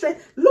physical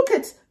strength. Look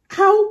at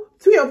how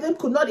 3 of them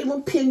could not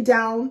even pin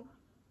down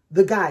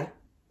the guy.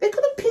 They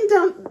couldn't pin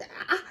down.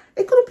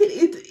 They couldn't pin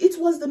it. It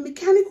was the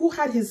mechanic who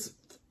had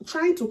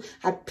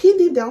had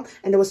pinned him down,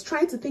 and they was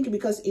trying to think,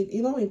 because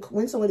you know,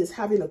 when someone is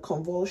having a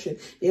convulsion,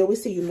 they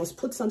always say you must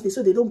put something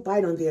so they don't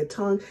bite on their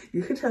tongue.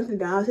 You hit something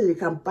down so they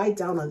can bite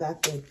down on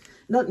that thing,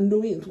 not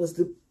knowing it was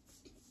the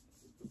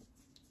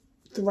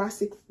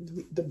thoracic,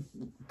 the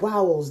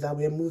bowels that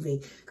were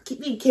moving.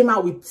 He came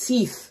out with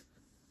teeth.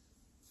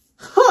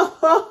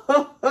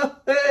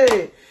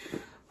 Hey.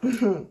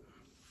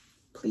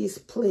 Please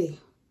play.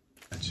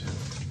 Gotcha.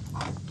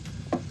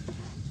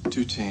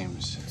 2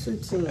 teams. 2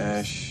 teams.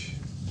 Ash.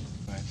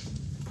 Right.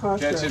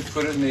 Parker. Catch it,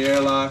 put it in the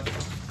airlock. Get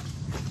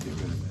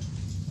rid of it.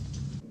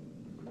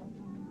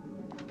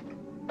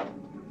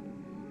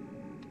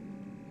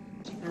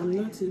 I'm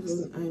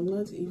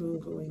not even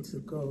going to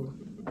go.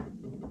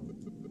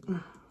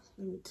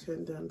 Let me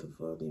turn down the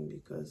volume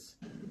because,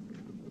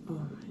 oh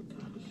my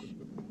gosh.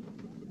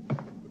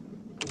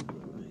 Oh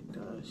my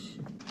gosh.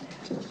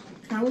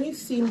 Can we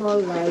see more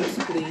light,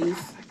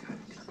 please?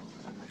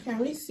 Can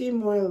we see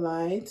more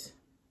light?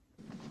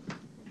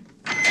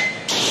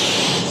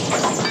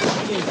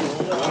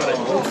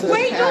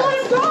 Wait, don't let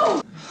him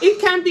go! It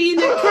can be in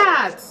a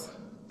cat.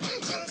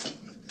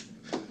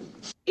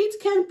 It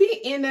can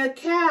be in a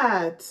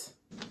cat.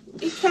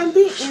 It can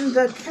be in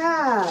the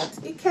cat.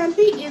 It can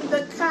be in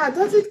the cat.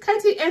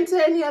 Can't it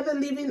enter any other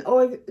living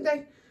organ?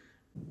 Like,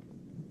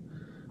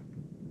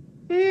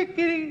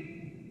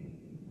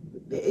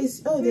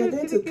 oh, they're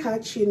going to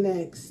catch you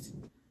next.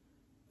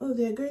 Oh,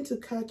 they're going to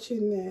catch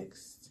you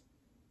next.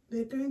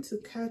 They're going to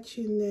catch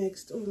you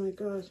next. Oh my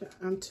gosh,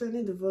 I'm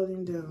turning the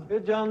volume down.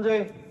 Good,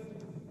 Jonesy.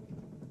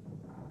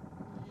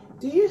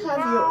 Do you have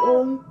your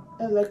own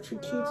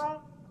electrocute?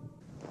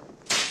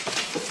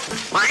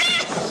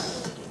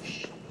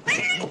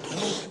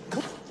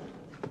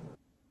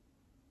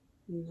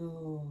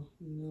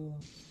 No.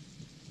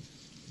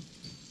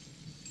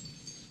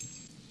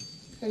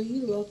 Can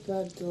you lock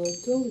that door?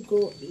 Don't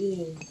go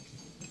in.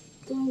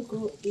 Don't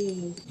go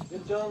in.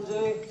 Good,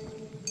 Jonesy.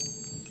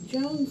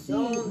 Jonesy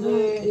doesn't want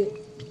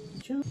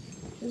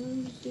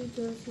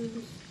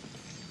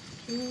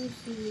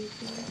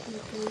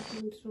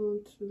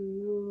to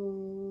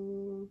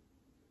know.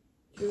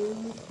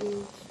 Jonesy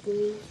is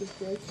going to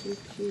get you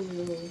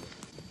killed.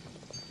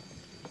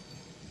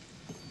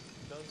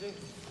 Jonesy?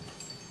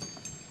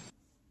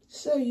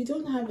 So you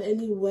don't have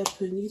any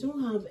weapon, you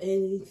don't have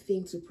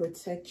anything to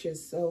protect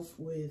yourself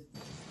with.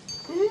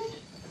 Hey,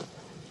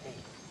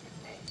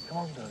 come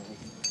on, Jonesy.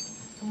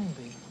 Come on,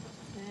 baby.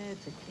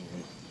 That's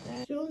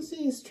okay.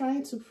 Jonesy is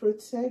trying to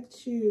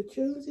protect you.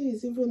 Jonesy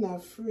is even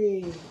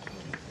afraid.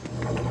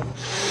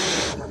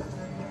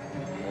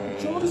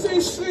 Jonesy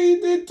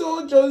seen it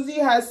all. Jonesy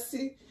has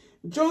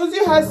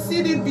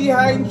seen it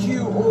behind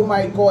you. Oh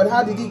my God,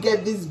 how did he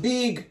get this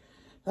big?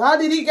 How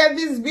did he get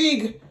this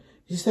big?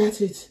 Is that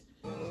it?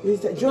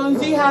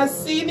 Jonesy has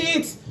seen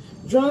it.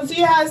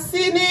 Jonesy has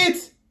seen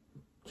it.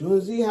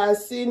 Jonesy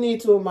has seen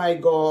it. Oh my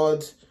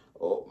God.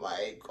 Oh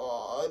my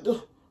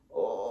God.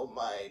 Oh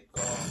my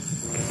God.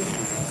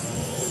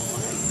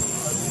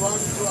 Run,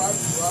 run,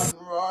 run,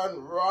 run,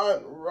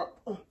 run,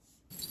 run.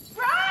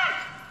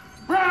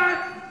 Run!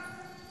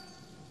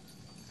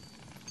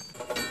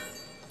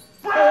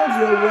 Hold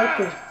your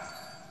weapon.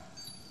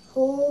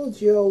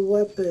 Hold your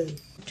weapon.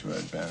 To our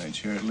advantage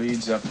here. It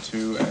leads up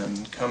to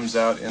and comes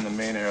out in the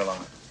main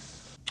airlock.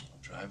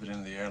 Drive it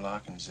into the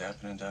airlock and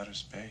zap it into outer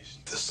space.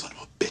 This son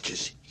of a bitch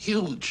is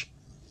huge.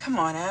 Come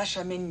on, Ash.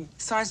 I mean,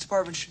 science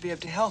department should be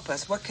able to help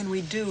us. What can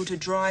we do to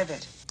drive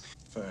it?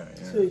 Fire,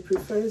 yeah. So he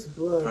prefers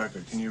blood.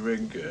 Parker, can you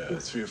rig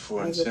 3 or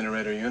 4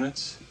 incinerator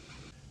units?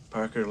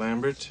 Parker,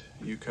 Lambert,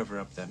 you cover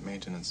up that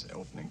maintenance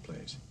opening,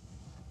 please.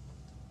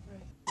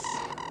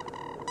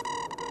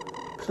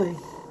 Play.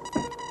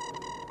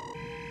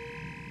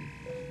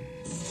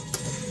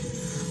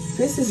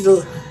 This is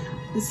the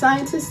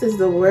scientist is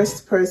the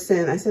worst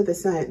person. I said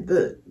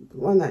the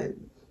one that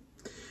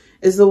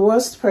is the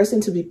worst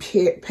person to be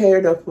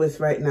paired up with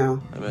right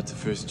now. I'm at the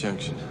first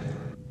junction.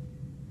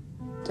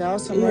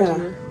 Dallas, I'm right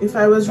here. If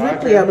I was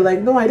Ripley, I'd be like,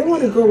 no, I don't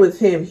want to go with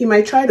him. He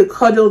might try to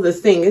cuddle the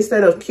thing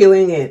instead of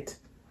killing it.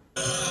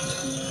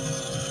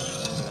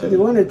 So they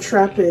want to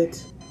trap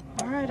it.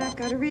 All right, I've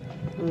got to read.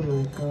 Oh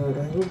my God,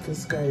 I hope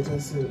this guy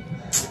doesn't.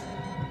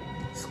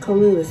 He's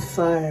coming with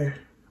fire.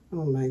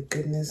 Oh my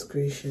goodness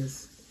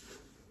gracious.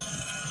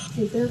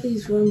 My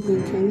belly's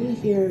rumbling. Can you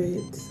hear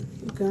it?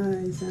 You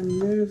guys, I'm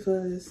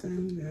nervous.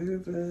 I'm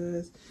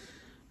nervous.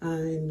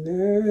 I'm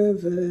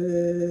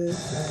nervous.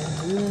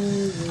 I'm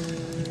nervous.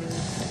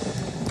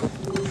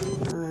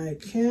 I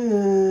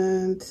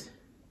can't.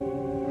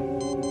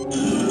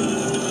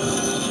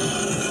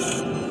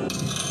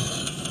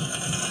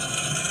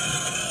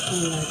 Oh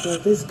my God,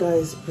 this guy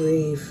is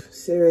brave.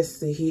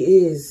 Seriously,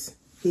 he is.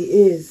 He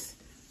is.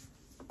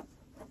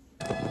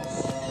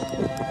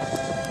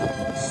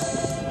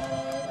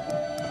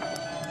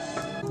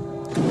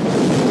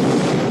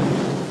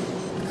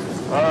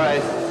 All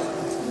right.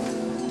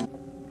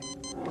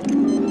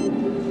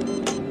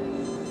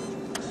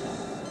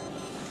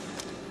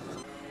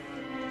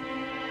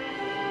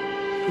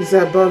 Is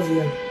that above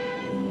you?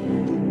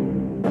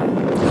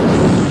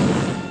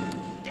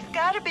 It's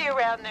got to be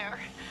around there.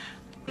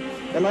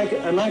 Am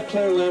I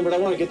Claire Lambert? I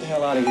want to get the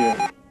hell out of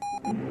here.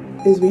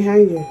 It's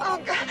behind you. Oh,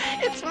 God,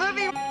 it's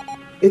moving.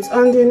 It's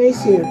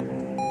underneath you. Move!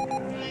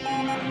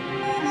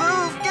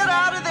 Get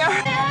out of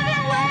there!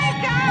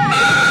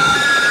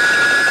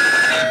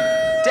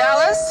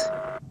 Dallas?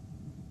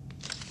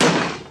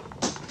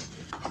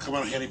 How come I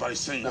don't hear anybody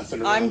saying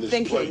nothing around I'm this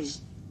thinking.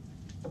 place?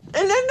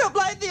 And then don't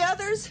blame the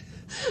others.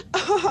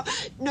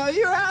 No,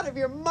 you're out of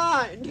your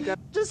mind.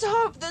 Just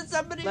hope that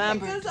somebody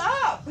Lambert. picks us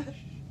up.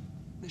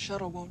 The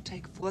shuttle won't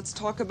take. Let's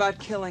talk about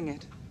killing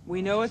it.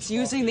 We know it's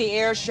using the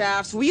air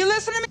shafts. Will you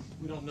listen to me?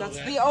 We don't know That's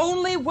that. the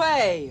only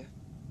way.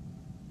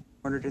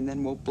 And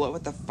then we'll blow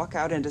it the fuck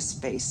out into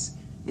space.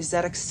 Is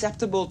that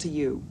acceptable to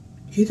you?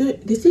 The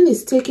thing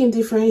is taking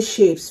different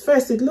shapes.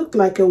 First, it looked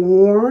like a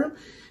worm.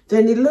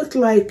 Then it looked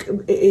like We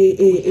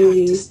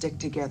have to stick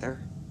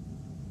together.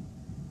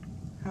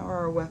 How are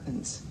our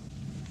weapons?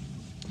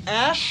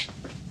 Ash?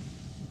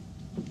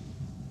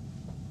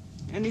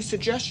 Any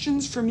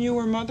suggestions from you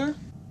or Mother?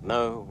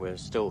 No, we're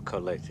still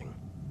collating.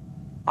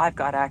 I've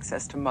got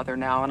access to Mother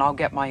now, and I'll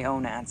get my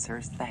own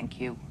answers. Thank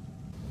you.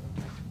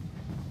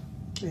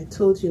 I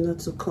told you not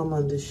to come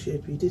on the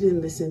ship. You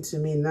didn't listen to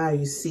me. Now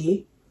you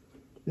see.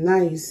 Now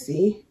you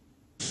see.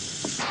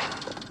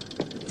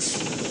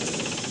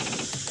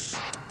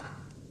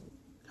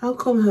 How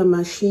come her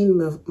machine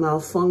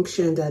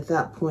malfunctioned at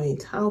that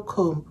point? How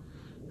come?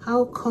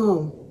 How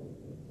come?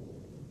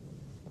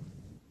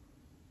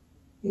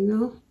 You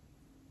know?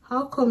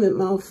 How come it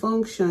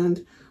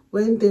malfunctioned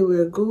when they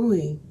were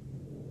going?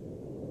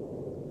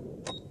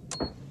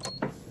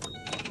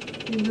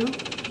 You know?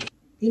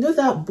 You know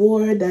that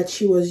board that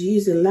she was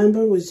using,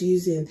 Lambert was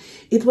using,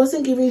 it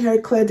wasn't giving her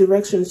clear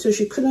direction, so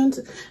she couldn't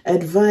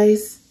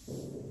advise.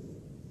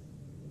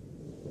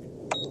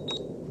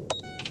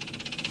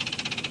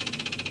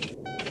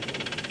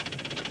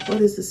 What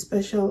is the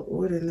special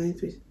order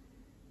 93?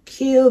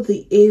 Kill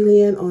the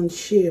alien on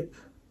ship.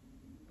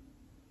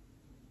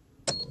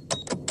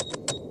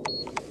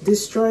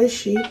 Destroy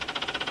ship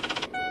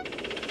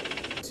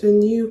to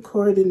new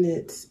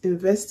coordinates.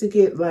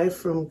 Investigate life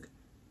from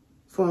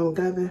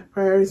gather.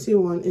 Priority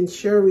 1,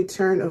 ensure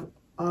return of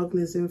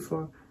organism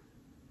for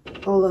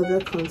all other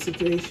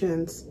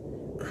considerations.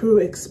 Crew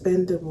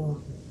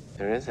expendable.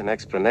 There is an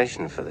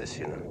explanation for this,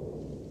 you know.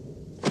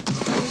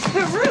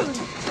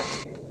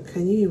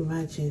 Can you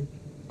imagine?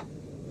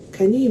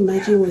 Can you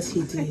imagine what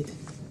he did?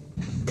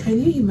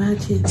 Can you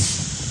imagine?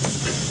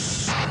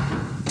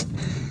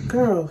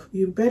 Girl,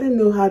 you better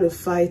know how to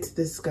fight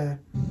this guy.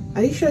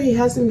 Are you sure he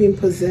hasn't been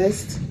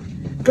possessed?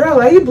 Girl,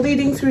 are you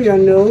bleeding through your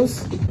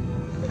nose?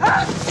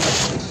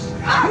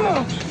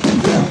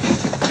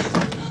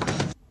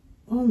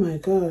 Oh my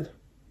God.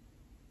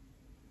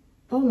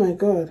 Oh my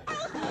God.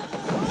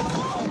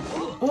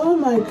 Oh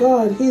my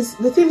God.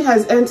 The thing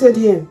has entered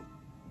him.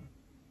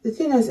 The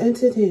thing has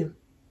entered him.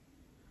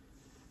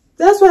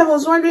 That's why I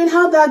was wondering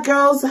how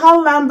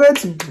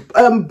Lambert's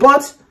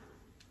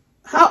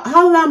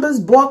Lambert's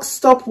box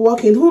stopped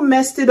working. Who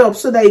messed it up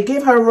so that he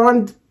gave her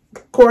wrong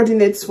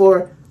coordinates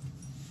for...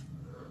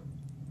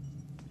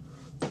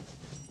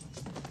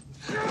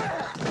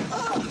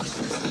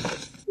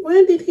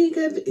 When did he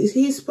get...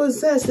 He's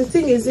possessed. The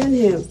thing is in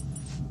him.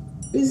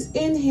 It's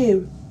in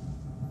him.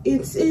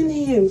 It's in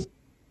him.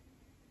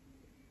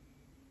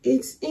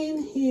 It's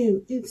in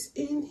him. It's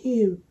in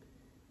him.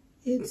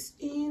 It's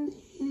in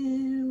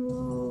him.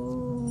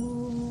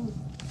 Oh.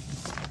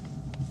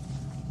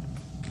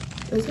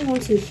 Does he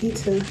want to hit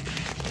her?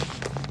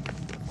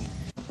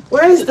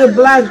 Where is the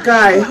black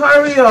guy?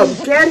 Hurry up.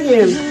 Get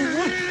him.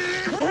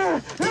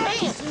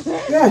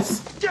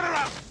 Yes.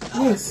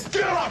 Yes.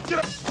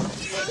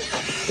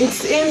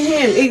 It's in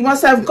him. It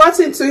must have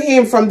gotten to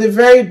him from the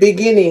very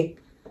beginning.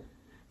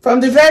 From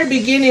the very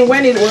beginning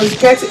when it was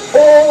getting...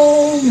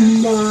 Oh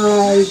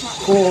my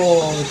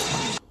God.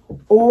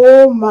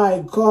 Oh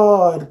my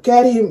God.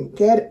 Get him.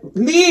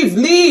 Leave.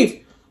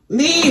 Leave.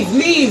 Leave.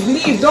 Leave.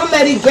 Leave. Don't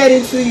let it get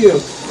into you.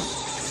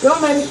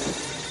 Don't let it...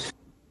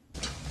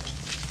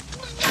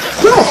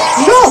 No.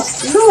 No.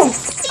 No.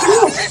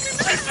 No.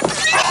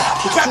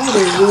 It's not a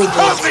robot.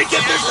 Help me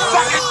get this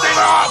fucking thing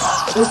off!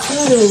 It's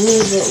not a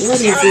robot. What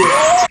is it?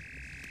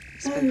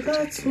 And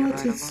that's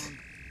what it's...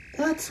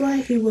 That's why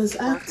he was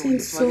acting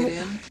so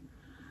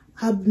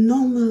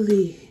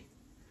abnormally.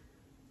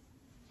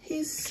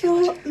 He's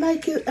so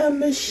like a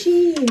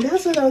machine.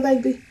 That's what I was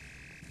like.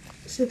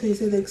 So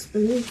there's an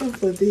explanation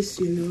for this,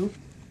 you know.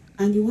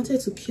 And you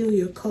wanted to kill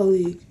your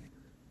colleague.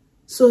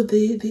 So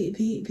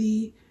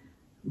the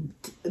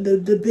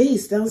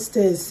base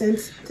downstairs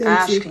sent them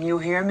Ash, to... can you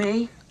hear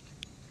me?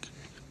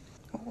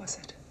 What was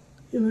it?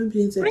 Human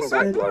beings Bring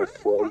back life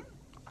form.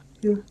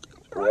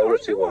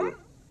 Priority 1.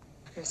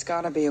 There's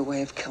gotta be a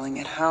way of killing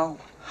it. How?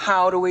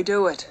 How do we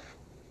do it?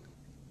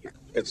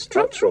 Its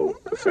structural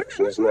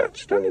perfection is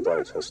matched only by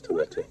its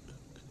hostility.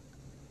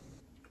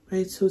 By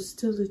its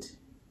hostility.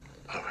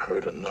 I've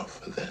heard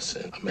enough of this,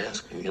 and I'm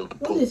asking you to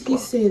pull What did he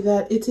say?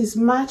 That it is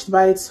matched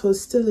by its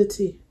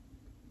hostility?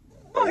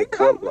 I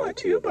can't lie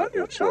to you about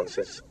your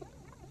chances,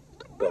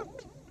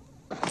 but...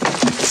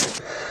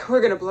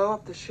 We're gonna blow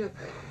up the ship.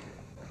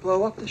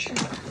 Blow up the ship.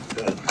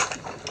 Good.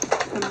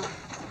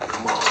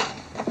 Come on.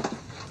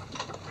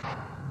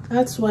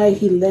 That's why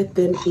he let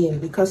them in,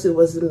 because it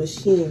was a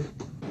machine.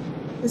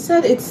 He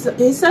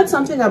said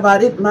something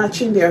about it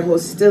matching their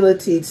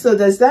hostility. So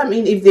does that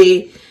mean if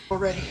they...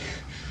 Already.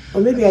 Or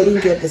maybe I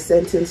didn't get the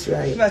sentence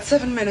right. About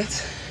 7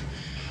 minutes.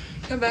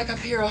 Come back up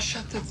here, I'll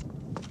shut the...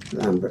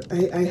 Lambert,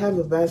 I have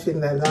a bad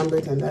feeling that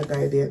Lambert and that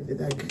guy there,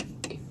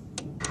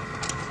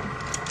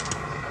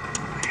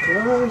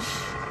 Gosh.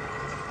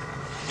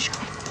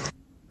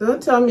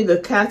 Don't tell me the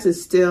cat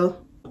is still...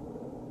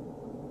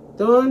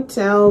 Don't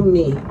tell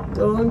me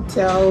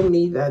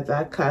that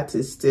that cat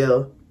is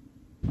still...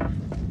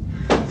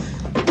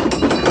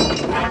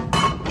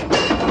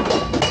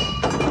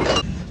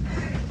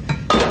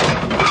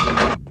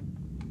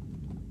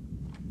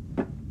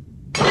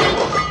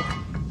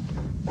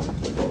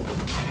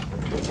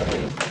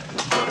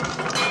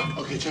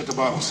 Okay, check the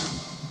bottles.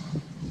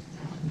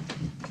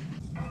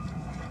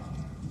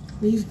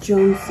 Leave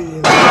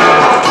Jonesy.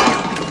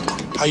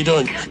 How you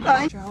doing?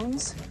 Hi,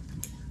 Jones.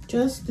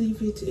 Just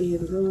leave it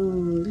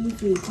alone.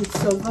 Leave it. It's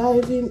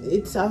surviving.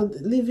 It's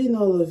outliving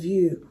all of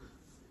you.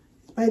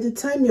 By the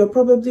time you're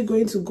probably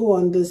going to go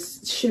on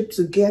this ship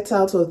to get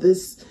out of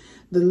this,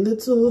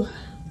 you'll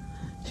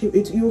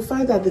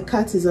find that the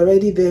cat is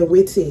already there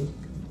waiting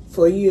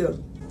for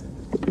you.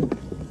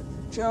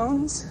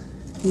 Jones?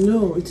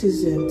 No, it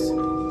isn't.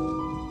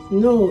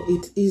 No,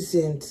 it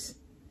isn't.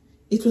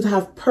 It would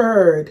have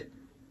purred.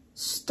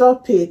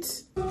 Stop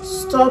it.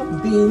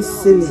 Stop being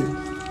silly.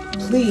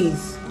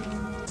 Please.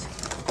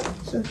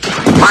 Oh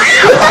my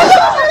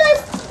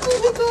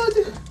God.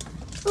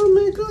 Oh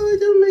my God.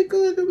 Oh my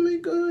God. Oh my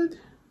God.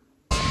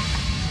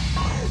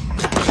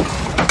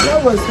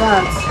 What was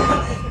that?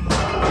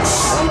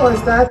 What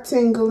was that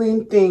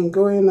tingling thing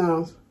going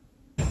out?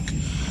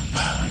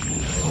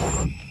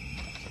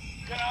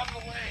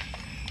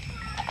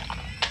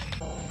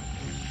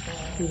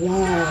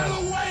 Wow.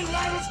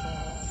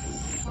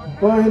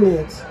 Burn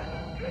it.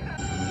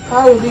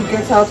 How will he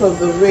get out of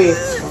the way?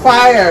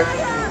 Fire.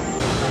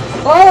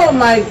 Oh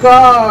my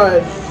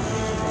God.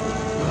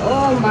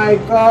 Oh my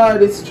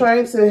God. It's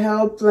trying to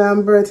help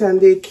Lambert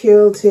and they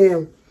killed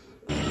him.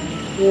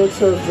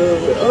 Out of the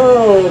way.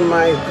 Oh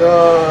my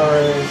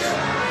God.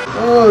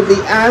 Oh,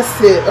 the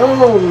acid.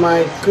 Oh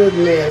my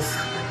goodness.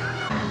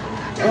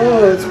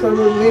 Oh, it's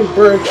probably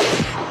burnt.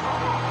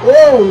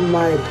 Oh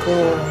my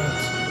God.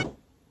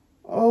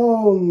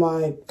 Oh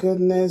my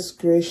goodness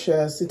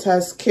gracious. It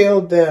has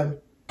killed them.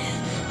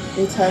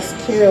 It has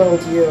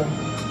killed you.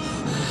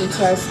 It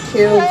has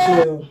killed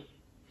you.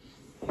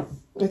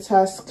 It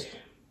has...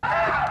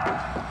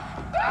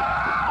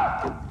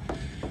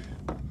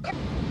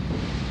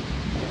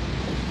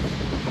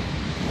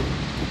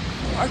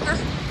 Parker?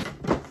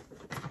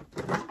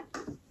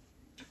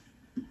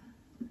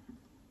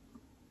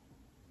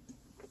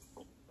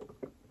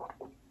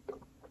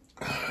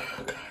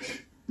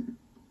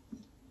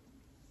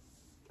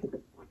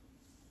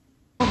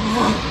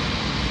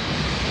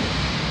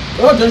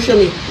 don't show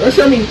me. Don't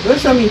show me. Don't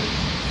show me.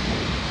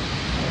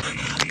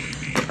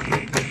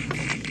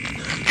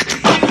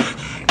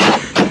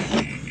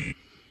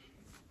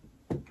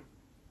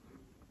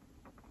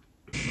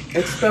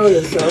 Expel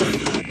yourself.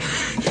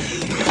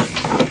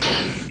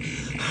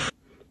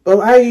 But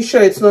how are you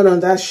sure it's not on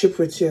that ship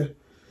with you?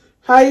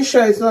 How are you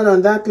sure it's not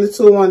on that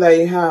little one that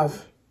you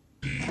have?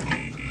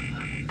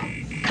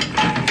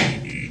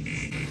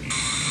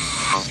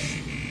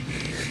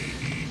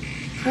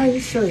 How are you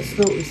sure it's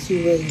not with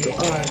you where you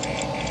are?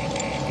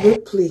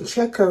 Ripley,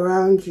 check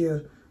around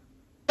you.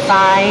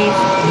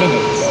 5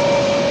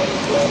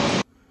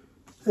 minutes.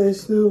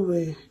 There's no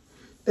way.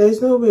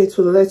 There's no way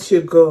to let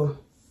you go.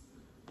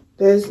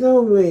 There's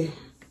no way.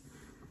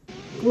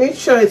 Make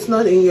sure it's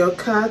not in your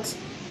cart.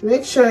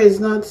 Make sure it's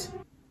not.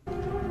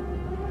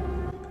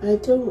 I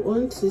don't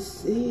want to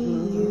see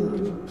you,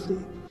 Ripley.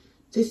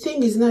 The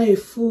thing is not a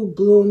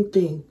full-blown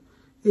thing.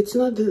 It's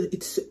not the.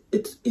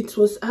 It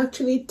was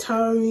actually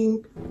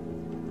towering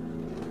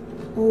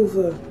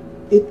over.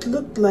 It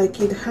looked like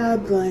it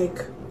had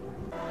like.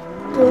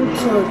 Don't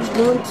touch.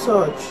 Don't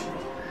touch.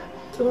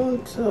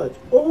 Don't touch.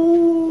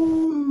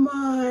 Oh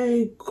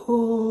my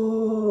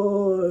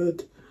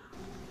God.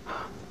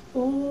 Oh,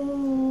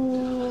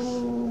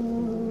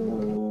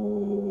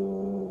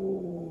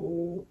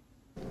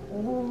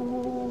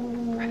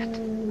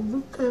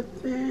 look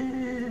at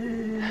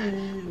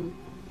them.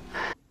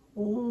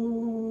 Oh,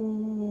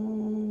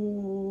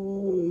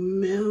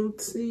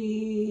 melting.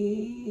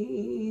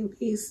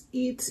 He's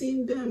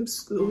eating them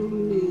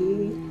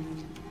slowly.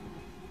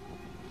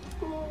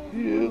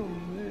 Oh.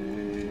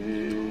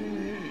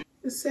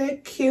 He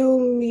said, kill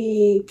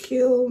me,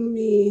 kill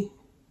me.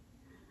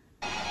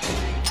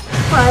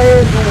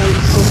 Fire them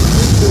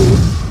completely.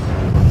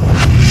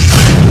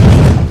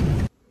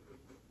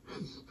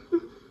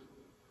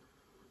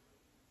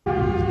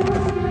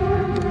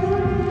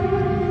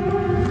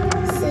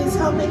 Says,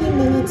 how many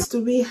minutes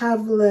do we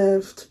have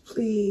left,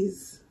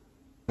 please?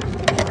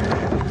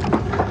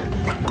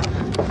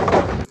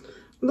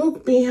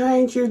 Look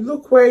behind you.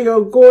 Look where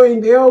you're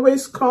going. They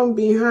always come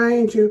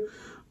behind you.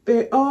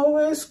 They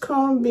always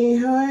come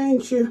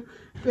behind you.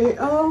 They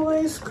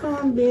always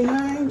come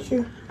behind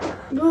you.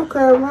 Look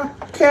around.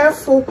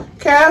 Careful,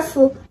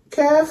 careful,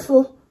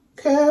 careful,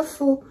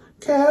 careful,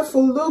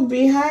 careful. Look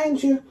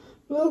behind you.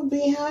 Look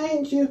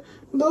behind you.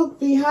 Look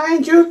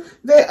behind you.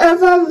 They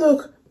ever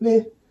look.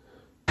 They...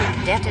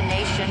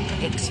 Detonation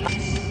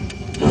expired.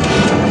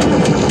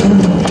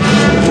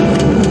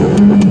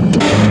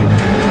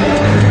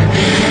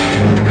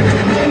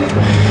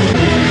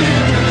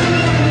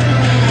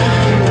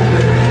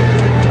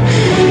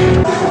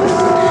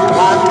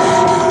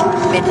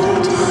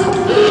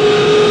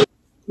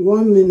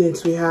 One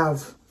minute we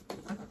have.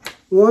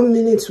 1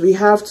 minute we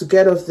have to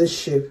get off this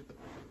ship.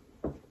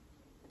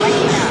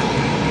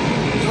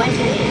 29,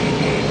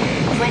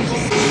 28,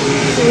 26.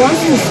 So once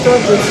you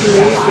stop the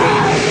simulation,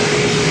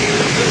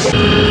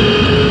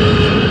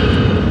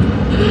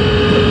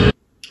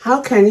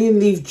 how can you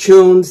leave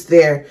Jones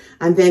there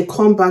and then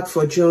come back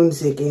for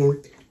Jones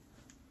again?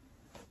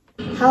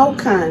 How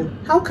can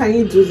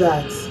you do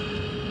that?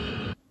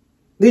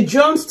 Did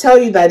Jones tell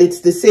you that it's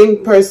the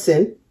same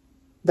person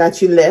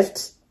that you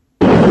left?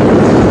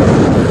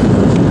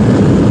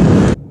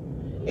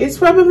 It's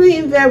probably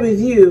in there with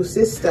you,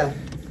 sister.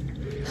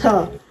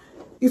 Huh.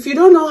 If you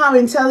don't know how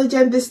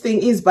intelligent this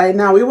thing is by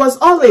now, it was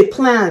all a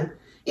plan.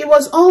 It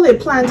was all a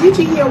plan. Did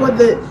you hear what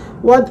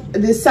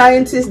the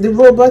scientist, the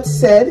robot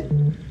said?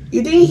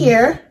 You didn't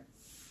hear?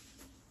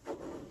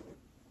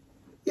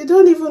 You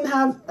don't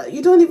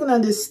even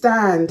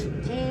understand.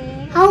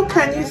 How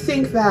can you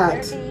think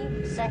that?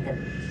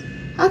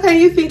 How can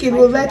you think it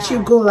will let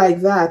you go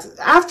like that?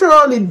 After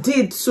all it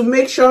did to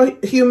make sure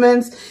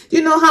humans,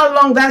 you know how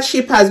long that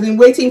ship has been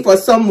waiting for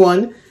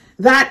someone?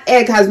 That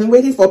egg has been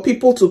waiting for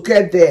people to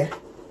get there.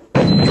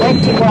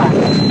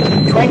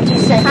 21,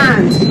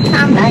 27, It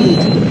can't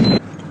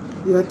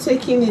be. You're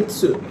taking it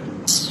to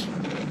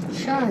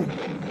try.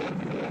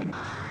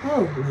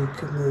 Oh my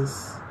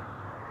goodness.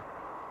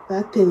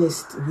 That thing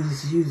is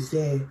with you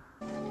there.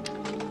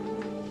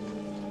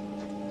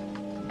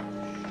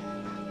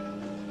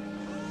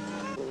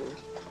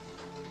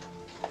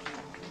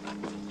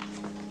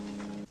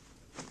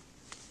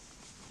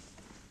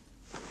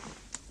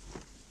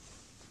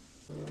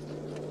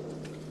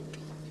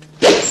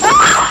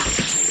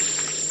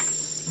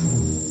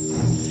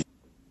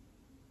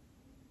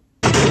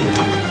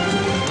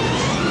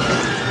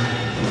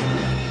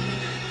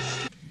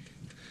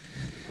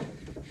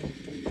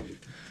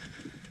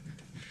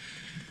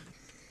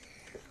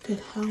 Look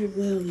at how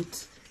well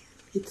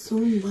its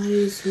own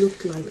wires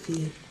look like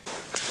here.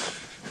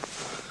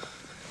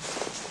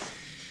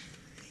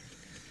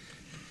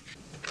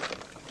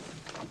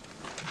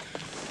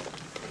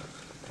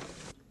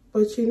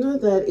 But you know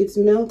that it's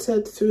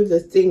melted through the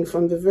thing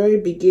from the very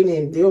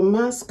beginning. Your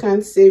mask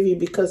can't save you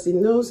because it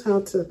knows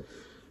how to.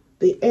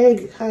 The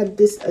egg had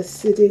this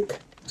acidic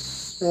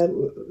that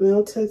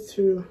melted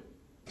through.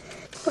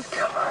 Oh,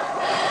 come on.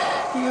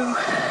 You.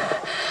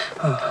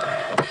 Oh.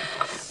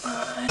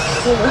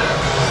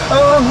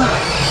 Oh my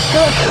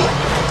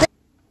God.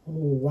 Oh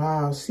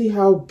wow, see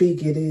how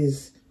big it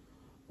is.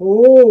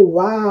 Oh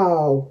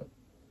wow.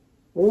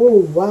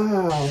 Oh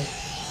wow.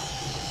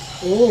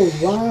 Oh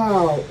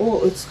wow.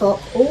 Oh, it's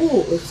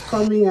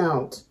coming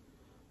out.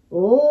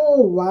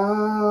 Oh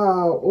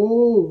wow.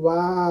 Oh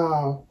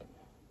wow.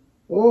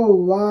 Oh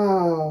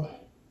wow.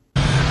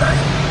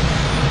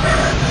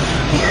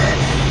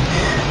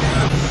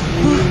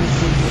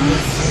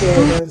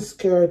 I'm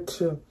scared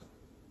too.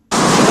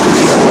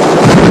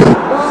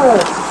 Oh.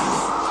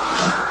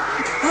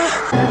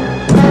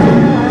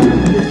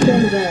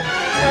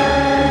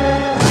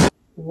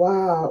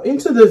 Wow.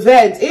 Into the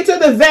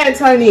vent,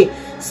 honey.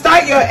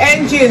 Start your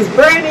engines,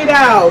 burn it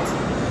out.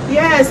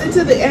 Yes,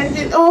 into the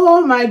engine.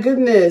 Oh my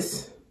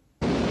goodness.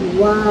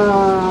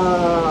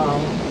 Wow.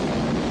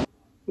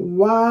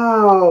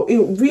 Wow. It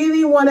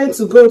really wanted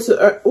to go to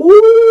Earth.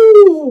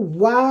 Ooh,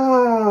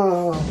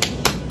 wow.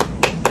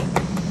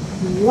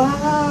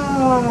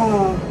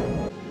 Wow.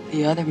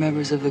 The other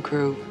members of the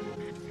crew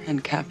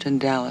and Captain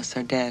Dallas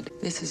are dead.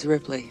 This is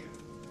Ripley,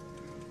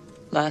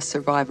 last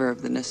survivor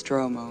of the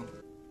Nostromo.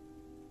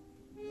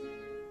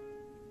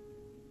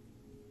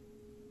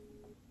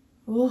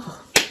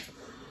 Oh.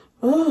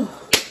 Oh.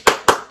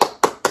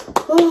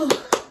 Oh.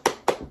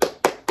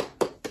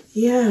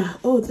 Yeah.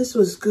 Oh, this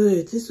was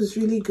good. This was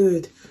really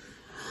good.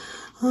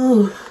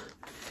 Oh.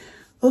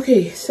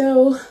 Okay,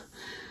 so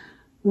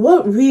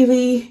what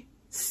really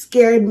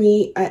scared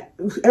me,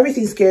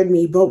 everything scared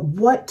me, but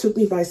what took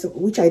me by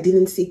surprise, which I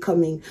didn't see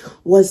coming,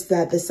 was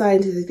that the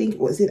scientist, I think,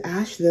 was it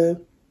Ash,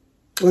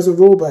 was a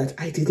robot.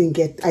 I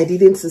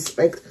didn't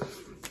suspect.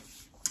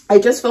 I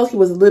just felt he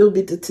was a little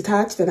bit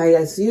detached, and I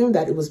assumed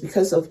that it was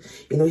because of,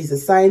 you know, he's a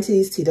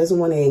scientist, he doesn't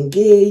want to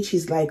engage.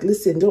 He's like,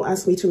 listen, don't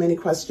ask me too many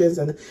questions.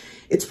 And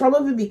it's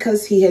probably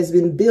because he has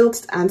been built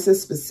to answer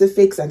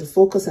specifics and to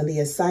focus on the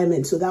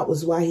assignment. So that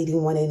was why he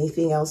didn't want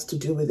anything else to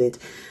do with it.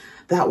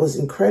 That was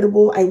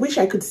incredible. I wish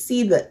I could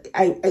see that.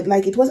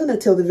 Like, it wasn't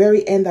until the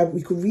very end that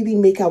we could really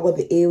make out what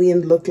the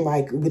alien looked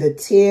like, with a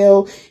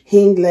tail,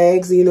 hind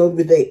legs, you know,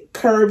 with a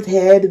curved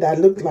head that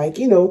looked like,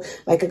 you know,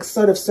 like a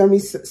sort of semi.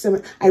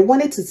 I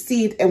wanted to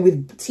see it, and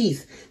with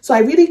teeth. So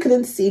I really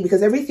couldn't see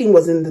because everything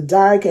was in the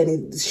dark and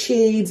in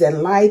shades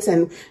and lights,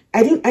 and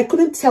I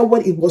couldn't tell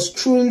what it was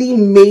truly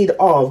made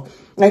of.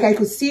 Like, I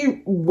could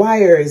see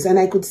wires, and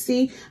I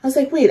was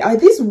like, wait, are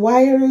these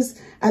wires,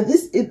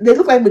 they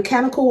look like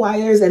mechanical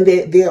wires, and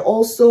they're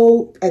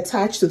also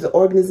attached to the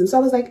organism. So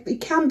I was like,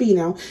 it can be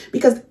now,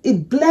 because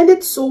it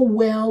blended so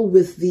well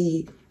with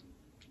the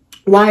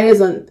wires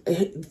on,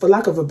 for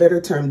lack of a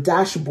better term,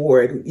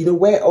 dashboard, you know,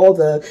 where all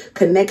the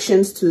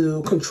connections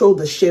to control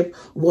the ship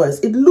was.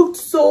 It looked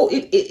so,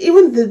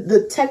 even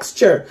the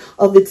texture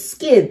of its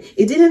skin,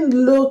 it didn't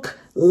look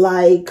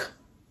like,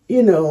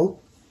 you know,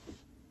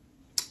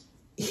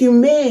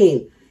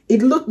 humane.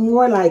 It looked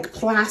more like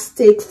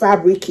plastic,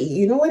 fabric-y.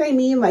 You know what I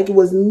mean? Like, it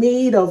was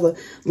made of a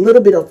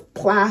little bit of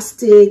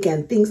plastic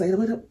and things like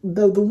that.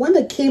 The one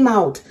that came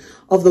out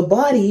of the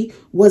body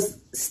was,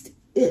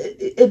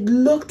 it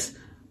looked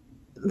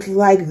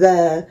like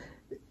the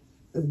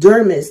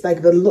dermis,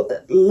 like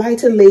the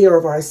lighter layer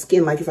of our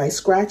skin. Like if I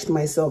scratched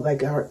myself,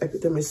 like our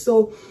epidermis.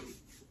 So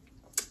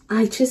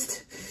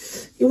it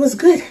was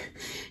good.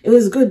 It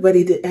was good, but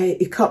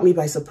it caught me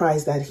by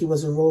surprise that he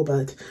was a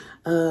robot.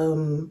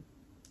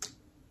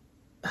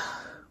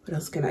 What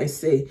else can I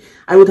say?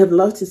 I would have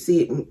loved to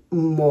see it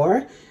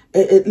more,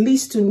 at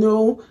least to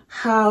know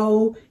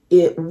how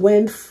it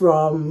went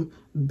from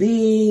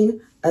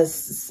being a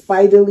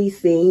spiderly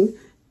thing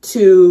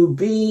to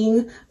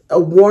being a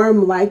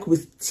worm, like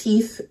with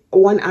teeth,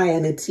 one eye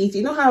and a teeth.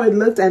 You know how it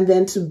looked? And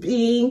then to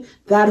being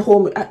that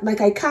whole,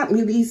 like, I can't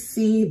really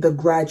see the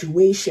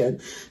graduation.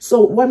 So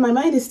what my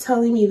mind is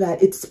telling me,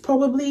 that it's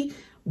probably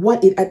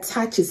what it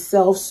attaches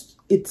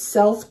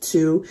itself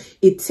to,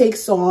 it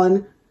takes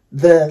on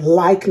the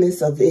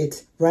likeness of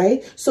it,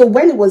 right? So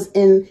when it was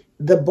in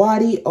the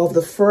body of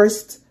the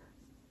first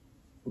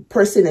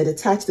person it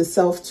attached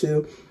itself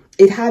to,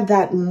 it had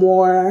that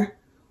more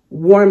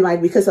worm,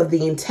 like, because of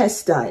the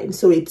intestine.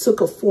 So it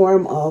took a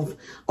form of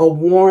a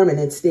worm in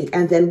its thing.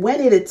 And then when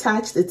it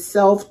attached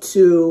itself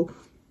to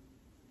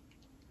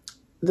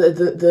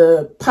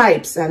the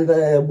pipes and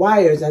the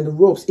wires and the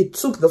ropes, it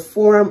took the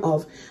form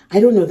of, I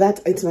don't know, that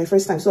it's my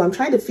first time. So I'm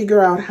trying to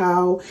figure out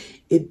how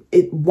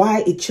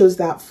why it chose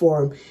that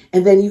form.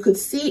 And then you could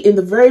see in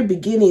the very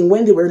beginning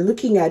when they were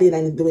looking at it,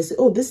 and they would say,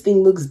 oh, this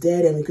thing looks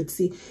dead. And we could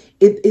see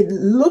it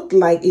looked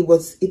like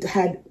it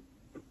had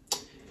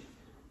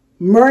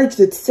merged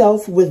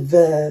itself with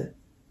the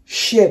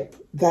ship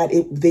that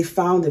they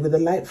found it with the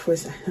light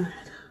force. I don't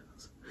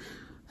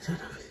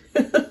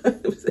know.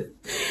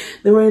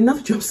 There were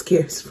enough jump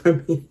scares for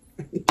me.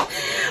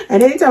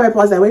 And anytime I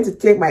paused, I went to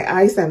take my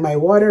ice and my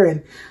water,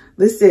 and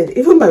listen,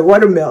 even my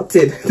water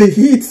melted. The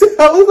heat.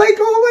 I was like,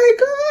 oh my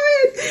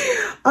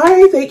All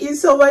right, thank you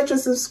so much for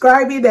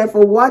subscribing and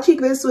for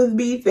watching this with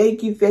me.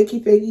 Thank you, thank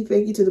you, thank you,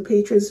 thank you to the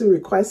patrons who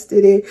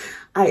requested it.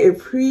 I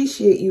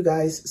appreciate you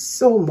guys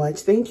so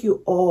much. Thank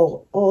you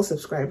all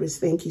subscribers.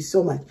 Thank you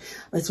so much.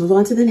 Let's move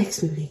on to the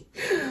next movie.